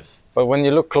something like this. But when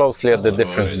you look closely at the That's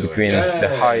difference what I do. between Yeah,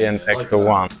 the high-end I like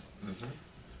XO1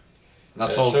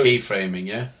 That's Uh, all so it's- keyframing,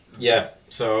 yeah? Yeah.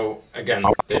 So again,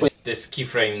 this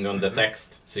keyframing on the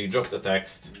text. So you drop the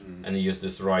text and you use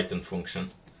this right on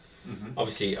function.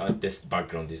 Obviously, this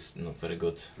background is not very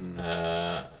good.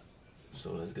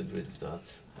 So let's get rid of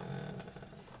that.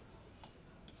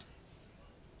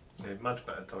 much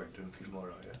better toy than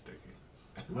Filmora, yeah,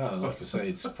 Dickie? Well, like I say,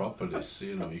 it's properly,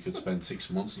 you know, you could spend 6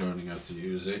 months learning how to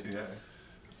use it. Yeah.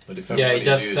 But if Yeah, it everybody's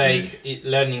does using take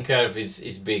learning curve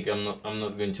is big. I'm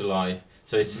not going to lie.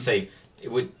 So it's the same.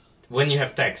 When you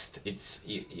have text, it's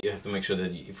you have to make sure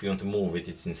that if you want to move it,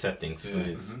 it's in settings because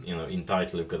Yeah. it's you know in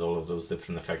title you've got all of those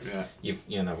different effects. Yeah. You've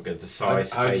got the How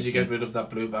size, did you spacing. get rid of that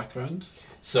blue background?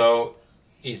 So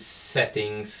it's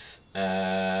settings,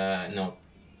 no,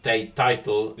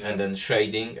 title Yeah. and then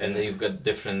shading, and then Yeah. you've got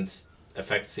different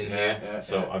effects in Yeah, here. yeah,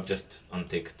 So yeah. I've just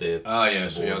unticked the. Ah, yeah, the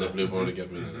so you had a border. blue border,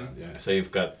 get rid of that, yeah. So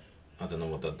you've got, I don't know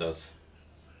what that does.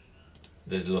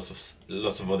 There's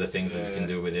lots of other things that you can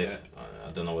do with it. Yeah.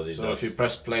 I don't know what it So does. if you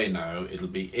press play now, it'll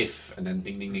be if, and then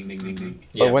ding ding ding ding ding ding.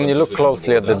 Yeah, but when you just look without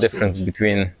closely at the border. difference good.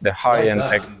 between the high-end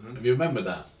Like that. Have you remembered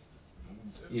that?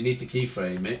 You need to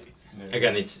keyframe it.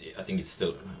 Again, I think it's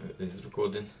still Is it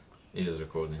recording? It is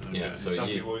recording. Okay. Yeah. So Some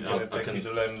people are gonna take me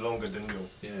to learn longer than you.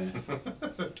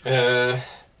 Yeah.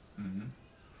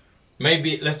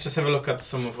 Maybe let's just have a look at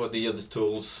some of the other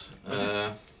tools.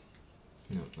 No,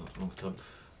 not wrong tab.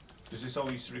 This is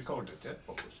always recorded, yeah?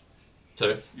 Focus.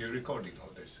 Sorry? You're recording all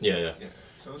this? Yeah.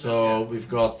 So we've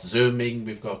got zooming,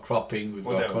 we've got cropping, we've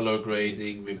What got else? color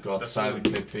grading, we've got That's sound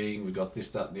really- clipping, we've got this,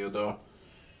 that, and the other.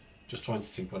 Just trying to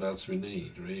think what else we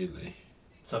need, really.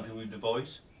 Something with the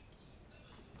voice?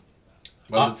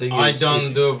 Well, the thing I is, don't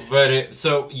if- do very.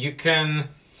 So you can.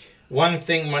 One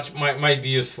thing might be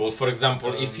useful. For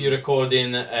example, if you're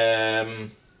recording,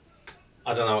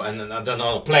 I don't know, and I don't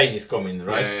know, a plane is coming,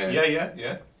 right?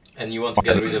 Yeah. And you want to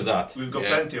get rid of that. We've got Yeah.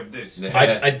 plenty of this. Yeah.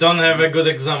 I don't have a good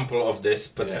example of this,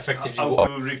 but Yeah. effectively. How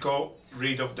to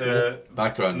read of the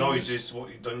background noises, what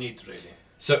you don't need really.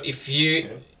 So if you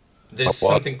there's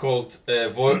What? something called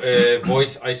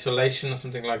voice isolation or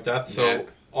something like that. So Yeah.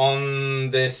 on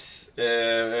this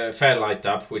Fairlight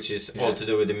tab, which is all Yeah. to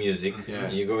do with the music, Yeah.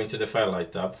 you go into the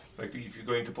Fairlight tab. Like if you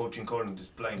go into poaching corner and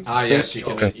display. yes, you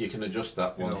can Okay. you can adjust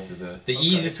that one know. to the. The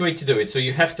easiest way to do it, so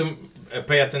you have to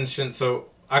pay attention. So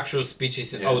actual speech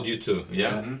is in Yeah. audio 2,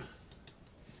 yeah? Yeah.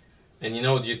 And in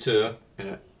audio 2,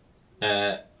 Yeah.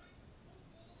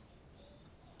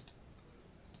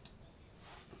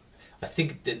 I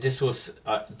think this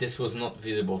was not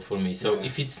visible for me. So Yeah.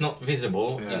 if it's not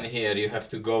visible Yeah. in here, you have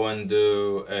to go and do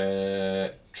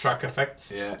track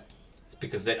effects. Yeah. It's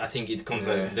because I think it comes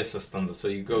Yeah. as this as standard. So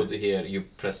you go to here, you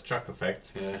press track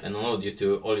effects, Yeah. and on audio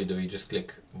 2, all you do, you just click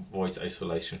voice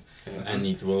isolation, Yeah. and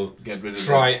it will Get rid of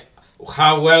try.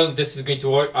 How well this is going to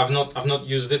work? I've not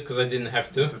used it because I didn't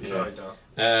have to. To try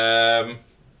that.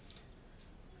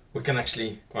 We can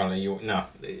actually. Well, you're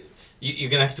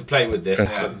gonna have to play with this,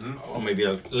 Yeah. but, or maybe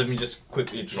let me just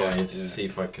quickly try Yeah, it, yeah. see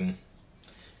if I can.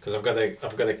 Because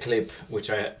I've got a clip which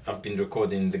I've been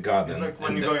recording in the garden. It's like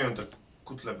when and you're going on the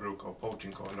Kutlebrook or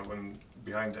poaching corner when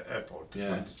behind the airport,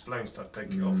 Yeah. when these planes start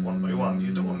taking you off one by one,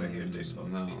 you don't want to hear this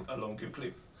No. along your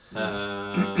clip,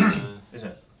 is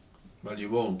it? Well, you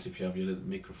won't if you have your little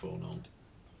microphone on.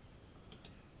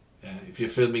 Yeah, if you're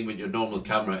filming with your normal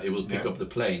camera, it will pick Yeah. up the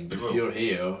plane. But It if will. you're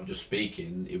here just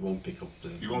speaking, it won't pick up the.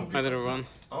 You won't Hi there everyone,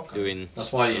 Okay. doing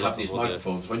That's why you have lot these of other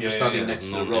microphones. When Yeah, you're standing yeah, next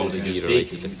to the non-LED road and you're related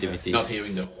speaking, activities. not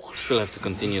hearing the. still have to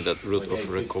continue that route Like of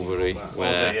A50 recovery or that.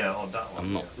 where that one.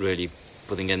 I'm not really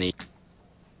putting any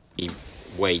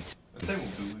weight. The same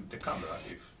would be with the camera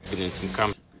if Doing some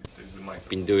camera, there's a microphone.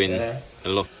 been doing a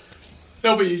lot.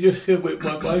 No, but you just film with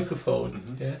my microphone.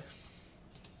 Yeah.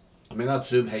 I mean, that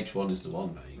Zoom H1 is the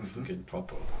one, mate. Fucking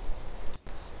proper.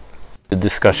 The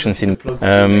discussions in Plug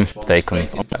the Zoom H1 taken.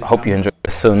 straight into I the hope you camera. enjoy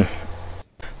it soon.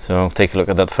 So take a look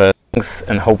at that first. Thanks,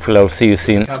 and hopefully I'll see you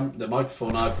soon. The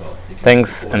microphone I've got. you can Thanks,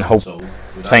 just record and on hope- its own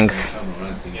without thanks. any camera or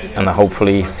anything, just And I plug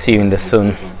hopefully it see you in this soon.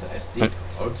 onto SD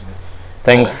card.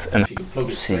 Thanks, Or and if you can plug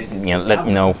it see, straight into yeah, the let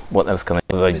me know camera. what else can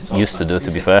It's I used to do. To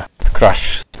be automatic. fair,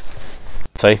 crash.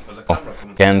 Say, But the oh, camera can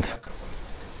and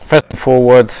microphone. fast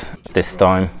forward this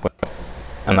time,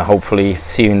 and I hopefully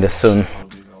see you in this soon. How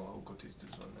do you know how good is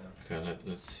this one now? Okay,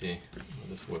 let's see how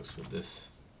this works with this.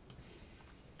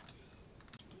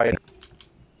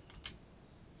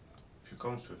 If you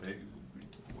comes with it,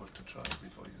 you worth to try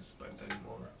before you spend any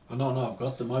more. Oh, no, I've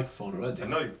got the microphone already. I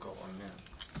know you've got one, yeah.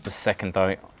 The second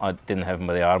I didn't have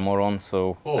the armor on,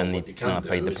 so Or I what need you and I can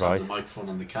paid do the is have price. the microphone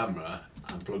on the camera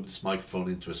and plug this microphone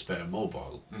into a spare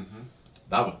mobile. Mm-hmm.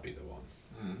 That would be the one.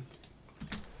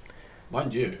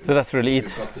 Mind you, So that's really we've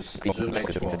it. got this Zoom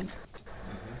H1,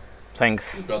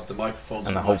 Thanks. we've got the microphones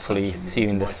And for I my hopefully Samsung, see you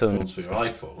in the this soon. microphones for your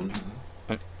iPhone.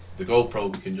 The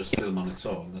GoPro we can just film on its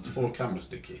own. That's 4 cameras,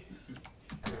 Dickie.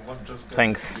 One just got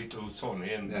Thanks. little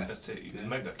Sony and Yeah. that's it, Yeah.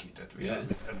 mega kit that we Yeah. have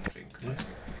with everything.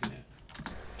 Yeah.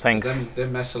 Thanks.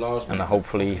 Them SLRs, And mate, I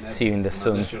hopefully they're see you in this fucking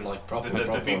soon. Unless you're like proper, The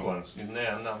proper. big ones,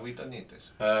 no, we don't need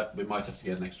this. We might have to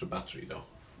get an extra battery though.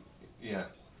 Yeah.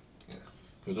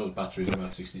 Because those batteries are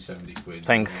about 60-70 quid.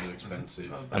 Thanks. They're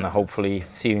expensive. And I hopefully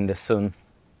see you in this soon.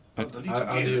 The little How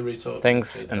do you gear, retort?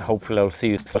 Thanks, and hopefully I'll see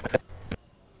you soon.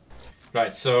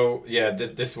 Right, so yeah,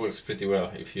 this works pretty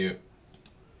well. If you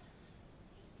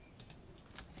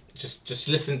just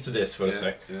listen to this for a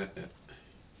sec. Yeah.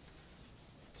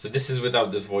 So this is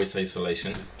without this voice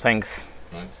isolation, Thanks,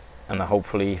 right? and I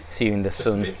hopefully see you in this Just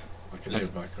a soon. bit. I can hear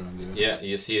background. Yeah,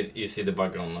 you see the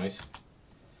background noise.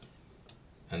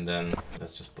 And then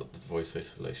let's just put the voice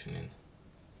isolation in.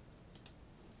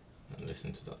 And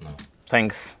listen to that now.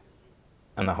 Thanks,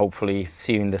 and I hopefully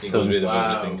see you in this You got soon. rid of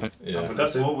Wow. everything. Yeah. but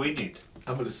that's what we need.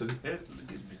 Have a listen. Yeah, a little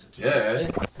bit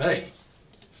of Yeah. Hey,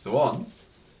 it's the one.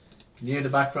 Can you hear the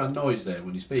background noise there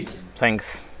when you're speaking?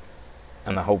 Thanks,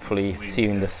 and hopefully see you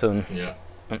in the soon. Yeah.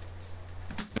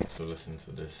 So listen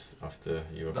to this after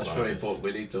you apply. That's very this. important.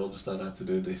 We need to understand how to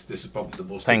do this. This is probably the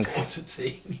most Thanks. important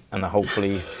thing. And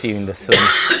hopefully see you in the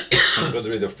soon. Got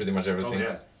rid of pretty much everything.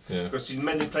 Oh yeah. Because in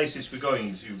many places we're going,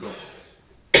 you go.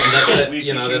 That's it. We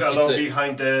You know, fishing that's along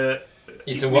behind the.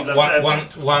 it's a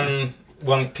Midlands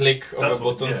one click of That's a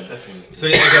what- button. Yeah, definitely. So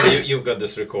again, you've got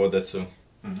this recorded. So.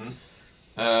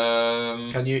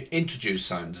 Can you introduce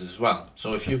sounds as well?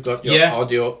 So if you've got your Yeah.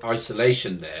 audio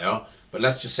isolation there, but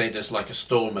let's just say there's like a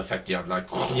storm effect, you have like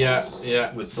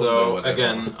Yeah. with thunder or So whatever.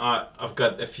 again, I've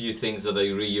got a few things that I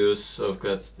reuse. So I've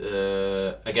got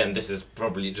again, this is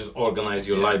probably just organize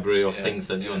your library of things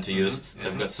that you want to use. So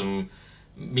I've got some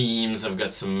memes, I've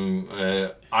got some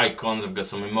icons, I've got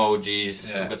some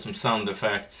emojis, I've got some sound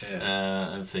effects.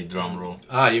 Let's say drum roll.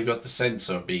 You've got the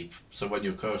sensor beep. So when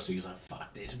you're cursing, you're like,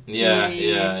 fuck this. Yeah.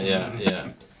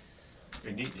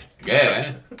 We need.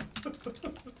 Yeah.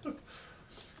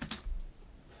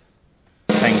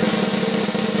 Thanks.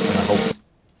 And I hope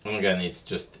And again, it's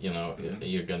just you're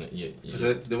gonna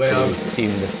The way I to see you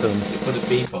in the soon. you put a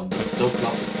beep on, but don't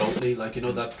block it totally. Like, you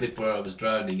know that clip where I was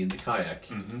drowning in the kayak?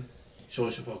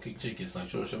 Shows your fucking chickens, like,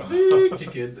 shows your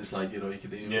chicken. It's like, you know, you can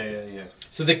do. Yeah.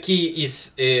 So the key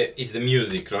is the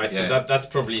music, right? So Yeah. that's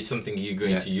probably something you're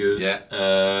going to use.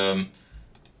 Yeah.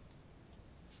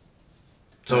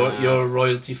 So you're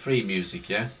royalty-free music,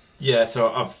 yeah? Yeah,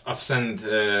 so I've sent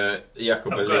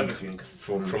Jakob a I've got link everything.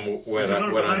 from where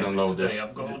I download this.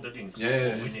 I've got all the links. Yeah.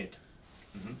 What we need.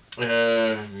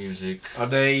 Music. Are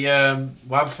they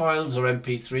WAV files or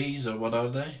MP3s or what are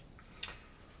they?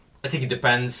 I think it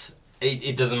depends.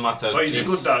 It doesn't matter. But it's a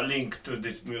It's- good link to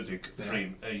this music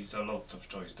free. It's a lot of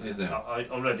choice there. Is there? I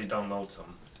already download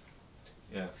some.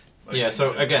 Yeah. But Yeah,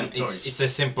 so it's a again, good choice. it's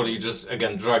as simple. You just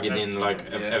drag it in like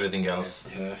Yeah. everything else.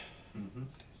 Yeah.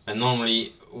 And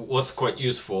normally, what's quite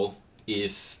useful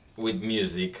is with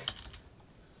music.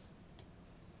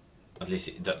 At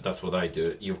least that's what I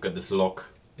do. You've got this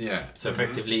lock. Yeah. So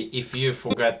effectively, if you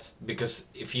forget, because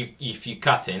if you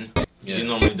cut in, you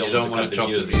normally don't want to cut the chop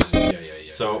music.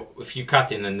 Yeah. So if you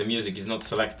cut in and the music is not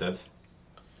selected,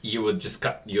 you would just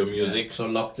cut your music. So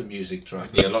lock the music track.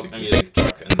 Yeah, lock the basically. music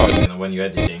track, and then when you're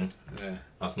editing, Yeah.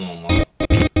 as normal,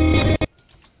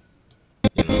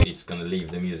 it's gonna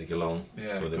leave the music alone. Yeah,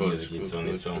 So the good, music is good, on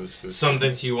its good, own. good.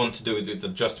 Sometimes you want to do it with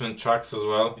adjustment tracks as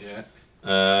well.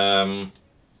 Yeah.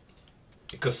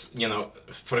 Because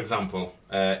for example,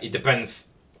 it depends.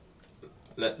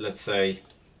 Let's say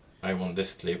I want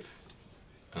this clip,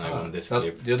 and I want this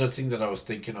clip. The other thing that I was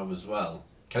thinking of as well,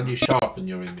 can you sharpen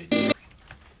your image?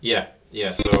 Yeah.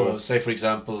 So So say for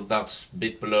example that's a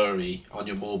bit blurry on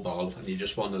your mobile and you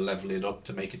just want to level it up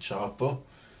to make it sharper.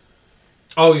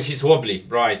 if it's wobbly,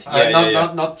 right?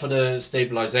 Yeah. Not for the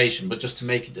stabilization, but just to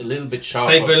make it a little bit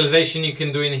sharper. Stabilization you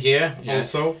can do in here Yeah.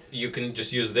 also. You can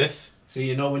just use this. So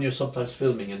you know when you're sometimes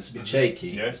filming and it's a bit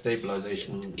shaky, Yeah. stabilization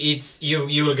will... It's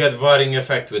you will get varying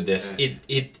effect with this. Yeah.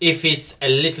 It if it's a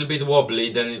little bit wobbly,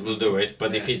 then it will do it.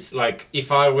 But if Yeah. it's like if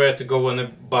I were to go on a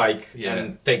bike Yeah. and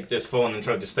take this phone and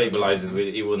try to stabilize it with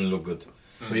it wouldn't look good.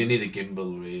 So you need a gimbal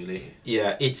really.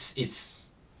 Yeah,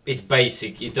 it's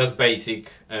basic. It does basic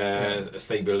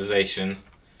stabilization.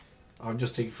 I'm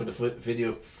just thinking for the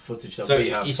video footage that So we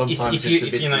have, it's sometimes if it's a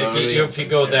bit blurry. if you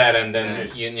go there and then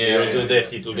Yeah. you do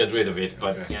this, it will get rid of it.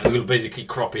 But Okay. it will basically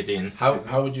crop it in.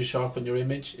 How would you sharpen your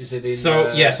image? Is it in... So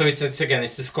so it's again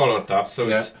it's this color tab. So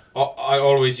Yeah. it's I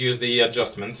always use the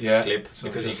adjustment clip So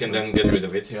because you can adjustment. then get rid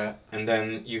of it. Yeah, And then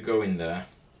you go in there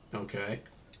okay.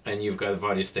 and you've got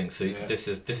various things. So Yeah. this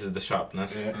is the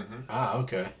sharpness. Yeah.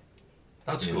 Okay.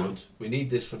 That's You good. We need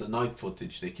this for the night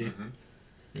footage, Dickie.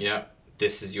 Yeah,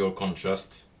 this is your contrast.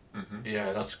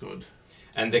 Yeah, that's good.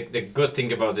 And the good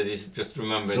thing about it is just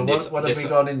remember So this. what have this we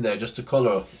got in there? Just the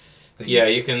colour thing? yeah,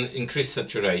 you can increase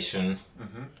saturation.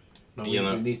 No, you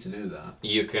know. we need to do that.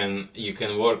 You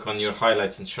can work on your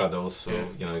highlights and shadows. So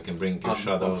Yeah. you can bring your I'm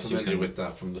shadows. You familiar can with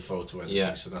that from the photo editing,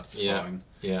 Yeah, so that's yeah. fine.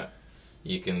 yeah.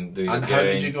 You can do your And how did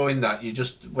grain. you go in that? You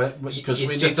just because we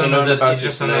It's need just to learn another. about It's this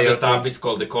just another layer tab. too. It's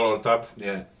called the color tab.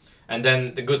 Yeah, And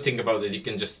then the good thing about it, you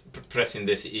can just press in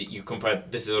this. You compare.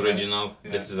 This is original.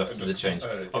 Yeah. This is after the change.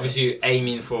 Yeah. Obviously, you're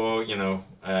aiming for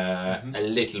a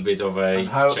little bit of a and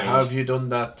how change. have you done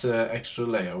that extra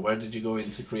layer? Where did you go in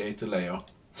to create the layer?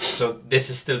 So this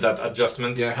is still that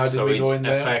adjustment. Yeah, how did so we it's go in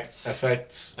there? effects,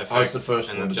 Effects. effects, How's the first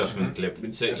and one? adjustment clip.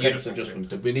 So Effects adjustment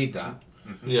clip. We need that.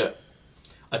 yeah,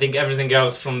 I think everything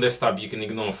else from this tab you can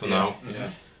ignore for now.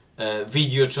 Yeah.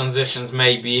 Video transitions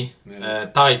maybe. Yeah.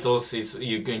 Titles is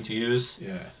you're going to use.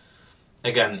 Yeah.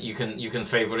 Again, you can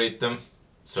favorite them.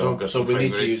 So I've got So some we need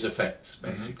to favorites. use effects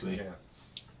basically. Yeah.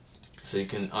 So you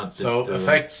can add this. So to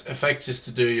effects is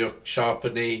to do your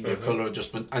sharpening, your color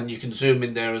adjustment, and you can zoom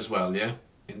in there as well. Yeah,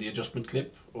 in the adjustment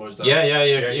clip, or is that?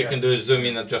 You can do a zoom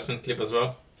in adjustment clip as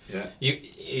well. Yeah.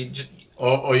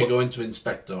 Or you go into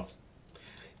inspector.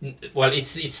 Well,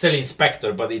 it's still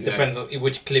inspector, but it depends on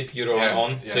which clip you're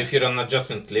on. Yeah. So if you're on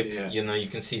adjustment clip, you know, you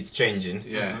can see it's changing.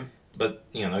 Yeah. But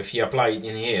you know, if you apply it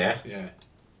in here,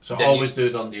 so always do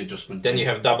it on the adjustment. Then you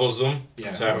have double zoom.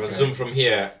 Yeah. So I have a zoom from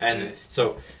here, and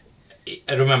so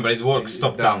remember it works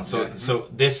top down. So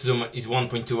this zoom is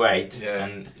 1.28,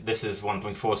 and this is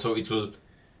 1.4. So it will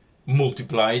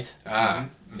multiply it.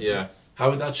 Yeah.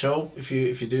 How would that show if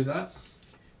you do that?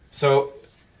 So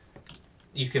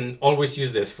you can always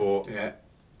use this for. Yeah.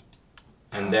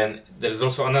 And then there's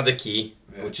also another key,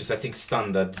 which is I think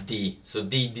standard D. So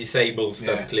D disables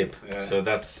that clip. Yeah. So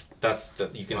that's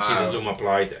that you can see the zoom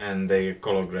applied and the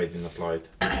color grading applied.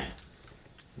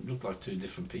 Look like two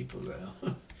different people there.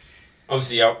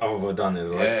 Obviously, I've overdone it,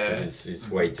 right? Because it's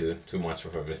way too much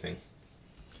of everything.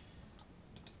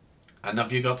 And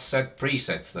have you got set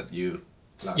presets that you?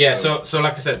 Like, yeah. So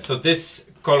like I said, so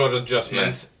this color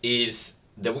adjustment is.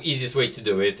 The easiest way to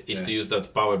do it is to use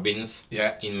that power bins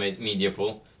in media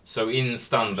pool. So in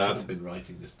standard. I should have been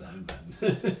writing this down,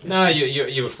 man. No,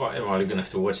 you're fine. Well, you're gonna have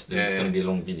to watch it. It's gonna be a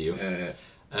long video.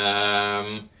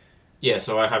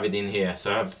 So I have it in here.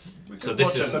 So I have. So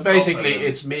this is. So basically,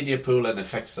 it's media pool and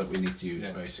effects that we need to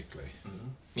use, basically.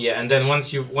 Yeah, and then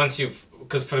once you've,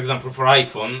 because for example for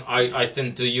iPhone, I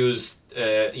tend to use.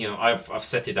 I've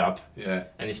set it up. Yeah.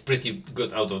 And it's pretty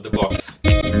good out of the box.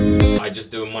 I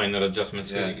just do minor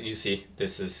adjustments because you see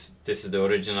this is the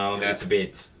original. Yeah. It's a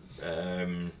bit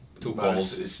too cold.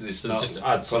 It's so just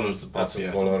add some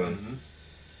color and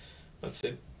that's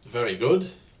it. Very good.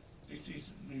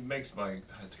 It makes my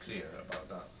head clear about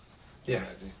that. Yeah.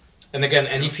 Already. And again,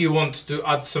 if you want to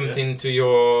add something to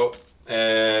your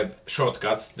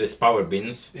shortcuts, this power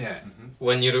bins. Yeah.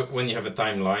 When you have a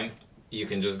timeline. You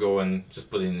can just go and just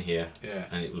put it in here,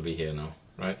 and it will be here now,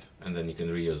 right? And then you can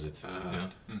reuse it.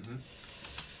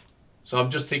 So I'm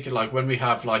just thinking, like when we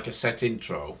have like a set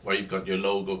intro where you've got your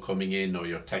logo coming in or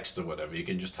your text or whatever, you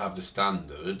can just have the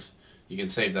standard. You can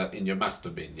save that in your master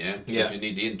bin, So if you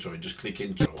need the intro, just click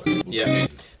intro. And it will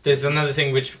There's another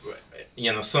thing which,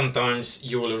 sometimes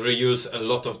you will reuse a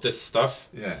lot of this stuff.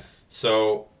 Yeah.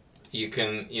 So you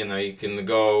can,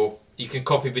 you can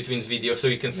copy between videos, so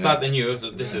you can start a new.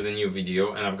 This is a new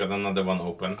video, and I've got another one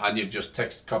open. And you've just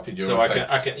text copied your. So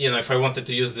effects. I can, if I wanted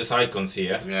to use these icons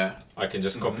here, I can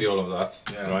just copy all of that,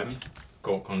 right?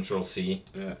 Go Control C,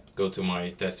 go to my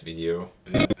test video,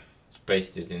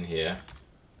 paste it in here.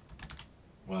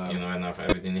 Wow. And I have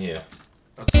everything here.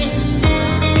 That's amazing.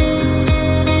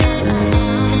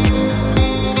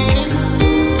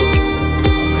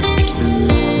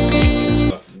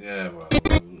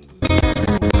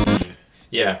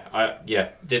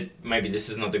 Maybe this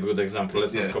is not a good example.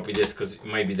 Let's not copy this because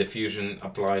maybe the fusion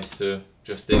applies to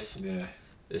just this. Yeah.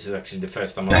 This is actually the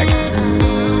first time I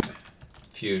use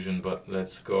fusion, but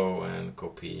let's go and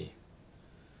copy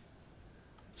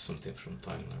something from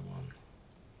timeline 1.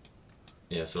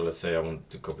 Yeah, so let's say I want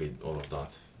to copy all of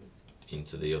that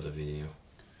into the other video.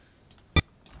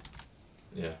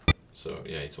 Yeah. So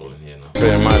it's all in here now.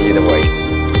 Primarily the weight.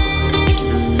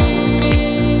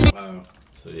 Wow.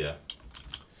 So yeah.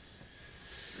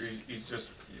 It's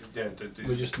just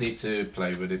we just need to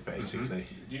play with it basically.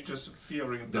 You just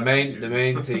fearing the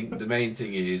main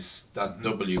thing is that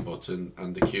W button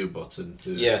and the Q button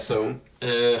to so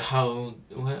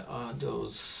where are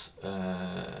those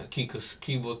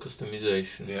keyboard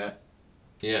customization?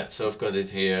 Yeah, so I've got it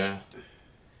here.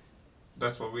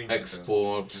 That's what we need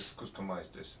export to just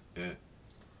customize this.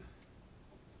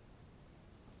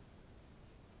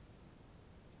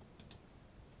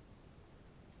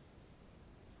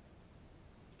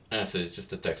 So it's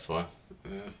just a text file.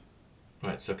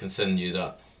 Right, so I can send you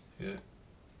that. Yeah.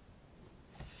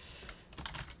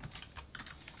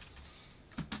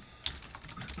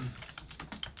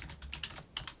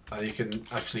 You can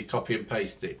actually copy and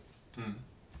paste it.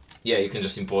 Yeah, you can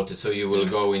just import it. So you will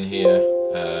go in here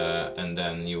and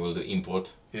then you will do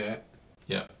import. Yeah.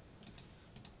 Yeah.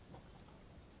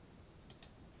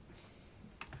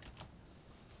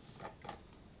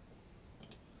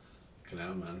 Get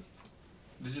out, man.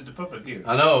 This is the proper gear.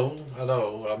 I know.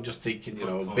 I'm just thinking,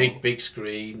 big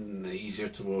screen, easier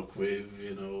to work with.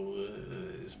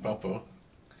 It's proper.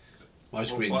 My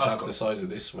screen's half the size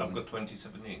of this one. I've got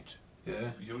 27 inch.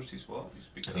 Yeah. Yours is what?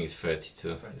 I think it's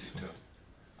 32. 32.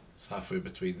 It's halfway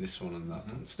between this one and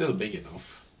that one. Still big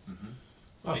enough.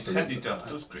 It's handy to have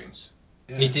 2 screens.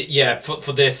 Yeah.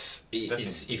 For this,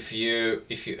 it's if you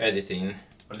edit in.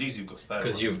 At least you've got spare.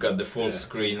 Because you've got the full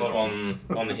screen Bottom.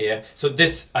 on here. So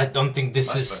this, I don't think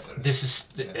this That's is better. this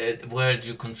is where do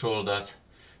you control that?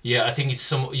 Yeah, I think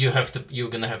it's you're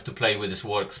gonna have to play with this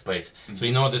workspace. So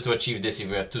in order to achieve this, if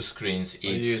you have two screens, Are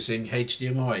you it's using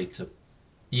HDMI to...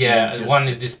 yeah, just- one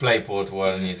is DisplayPort,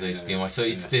 one is yeah, HDMI. So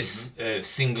it's this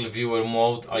single viewer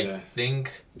mode, I think.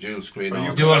 dual screen? Well, you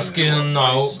on? can- Dual screen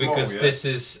now small, because yeah. this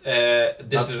is this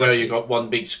That's is where actually, you got one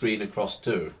big screen across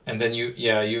two. and then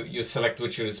you select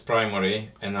which is primary,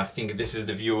 and I think this is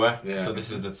the viewer. Yeah. So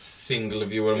this is the single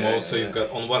viewer Yeah, mode. yeah, So you've yeah. got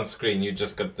on one screen you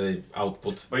just got the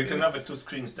output. But you can have two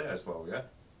screens there as well, yeah?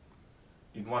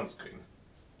 In one screen.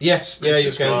 Yes, yeah, you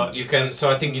Split can the you can. So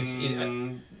I think it's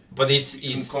but it's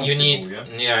you need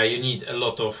Uncomfortable, you need a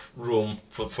lot of room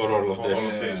for all of for this. all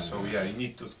of Yeah. this, so yeah, you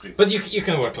need two screens. But you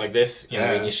can work like this, you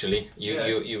know, Yeah. initially. Yeah.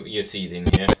 You see it in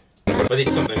here. But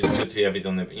it's sometimes good to have it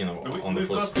on the on the We've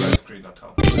full got screen. flat screen at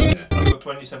home. Yeah. I've got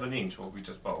 27 inch what we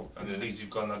just bought, and Yeah. at least you've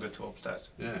got another two upstairs.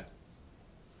 Yeah.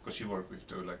 Because you work with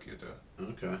two like you do.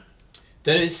 Okay.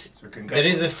 There is So you can get there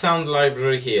is one. a sound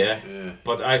library here, Yeah.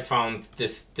 but I found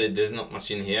there's not much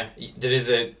in here. There is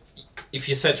a if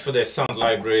you search for the sound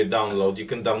library download, you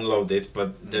can download it, but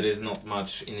there is not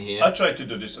much in here. I tried to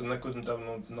do this and I couldn't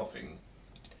download nothing.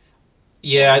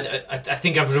 Yeah, I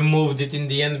think I've removed it in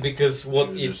the end because what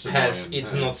It's it just has, annoying,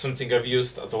 it's yeah. not something I've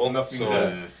used at all. Nothing so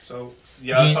there. Yeah. So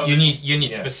yeah, I found you it- need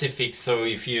yeah. specifics. So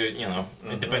if you know,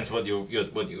 it depends what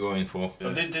what you're going for.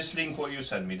 But this link what you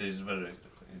sent me, this is very,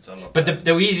 it's a lot. But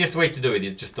the easiest way to do it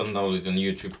is just download it on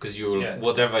YouTube because you will Yeah.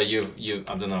 whatever you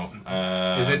I don't know.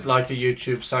 Is it like a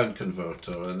YouTube sound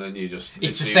converter, and then you just?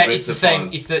 It's the literally same. rip It's the file?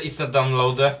 same. It's the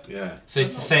downloader. Yeah. So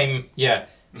it's the same. Yeah,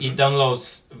 it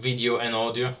downloads video and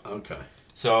audio. Okay.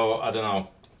 So I don't know.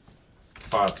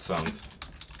 Fart sound.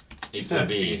 It will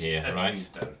be Everything- here, right? everything's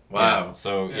there. Wow. Yeah,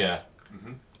 so Yes. yeah.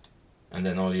 Mhm. And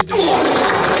then all you do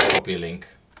is copy link,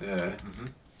 Yeah.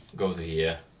 go to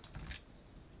here,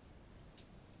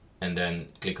 and then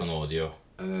click on audio,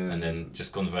 and then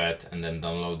just convert, and then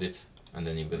download it, and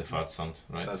then you've got the fart sound,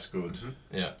 right? That's good.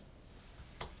 Yeah.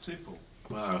 Simple.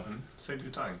 Wow. Save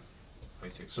you time, I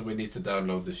think. So we need to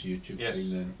download this YouTube Yes, thing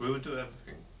then. we will do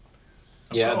everything.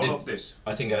 Yeah, All of this.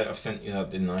 I think I've sent you that,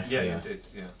 didn't I? Yeah, you did.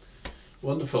 Yeah,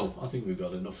 Wonderful. I think we've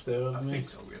got enough there, I haven't we? think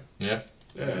so. Yeah.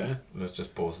 Yeah. Yeah. Let's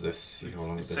just pause this. See how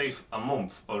long It's this. safe a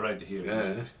month already here.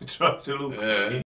 Yeah. Try to look. Yeah.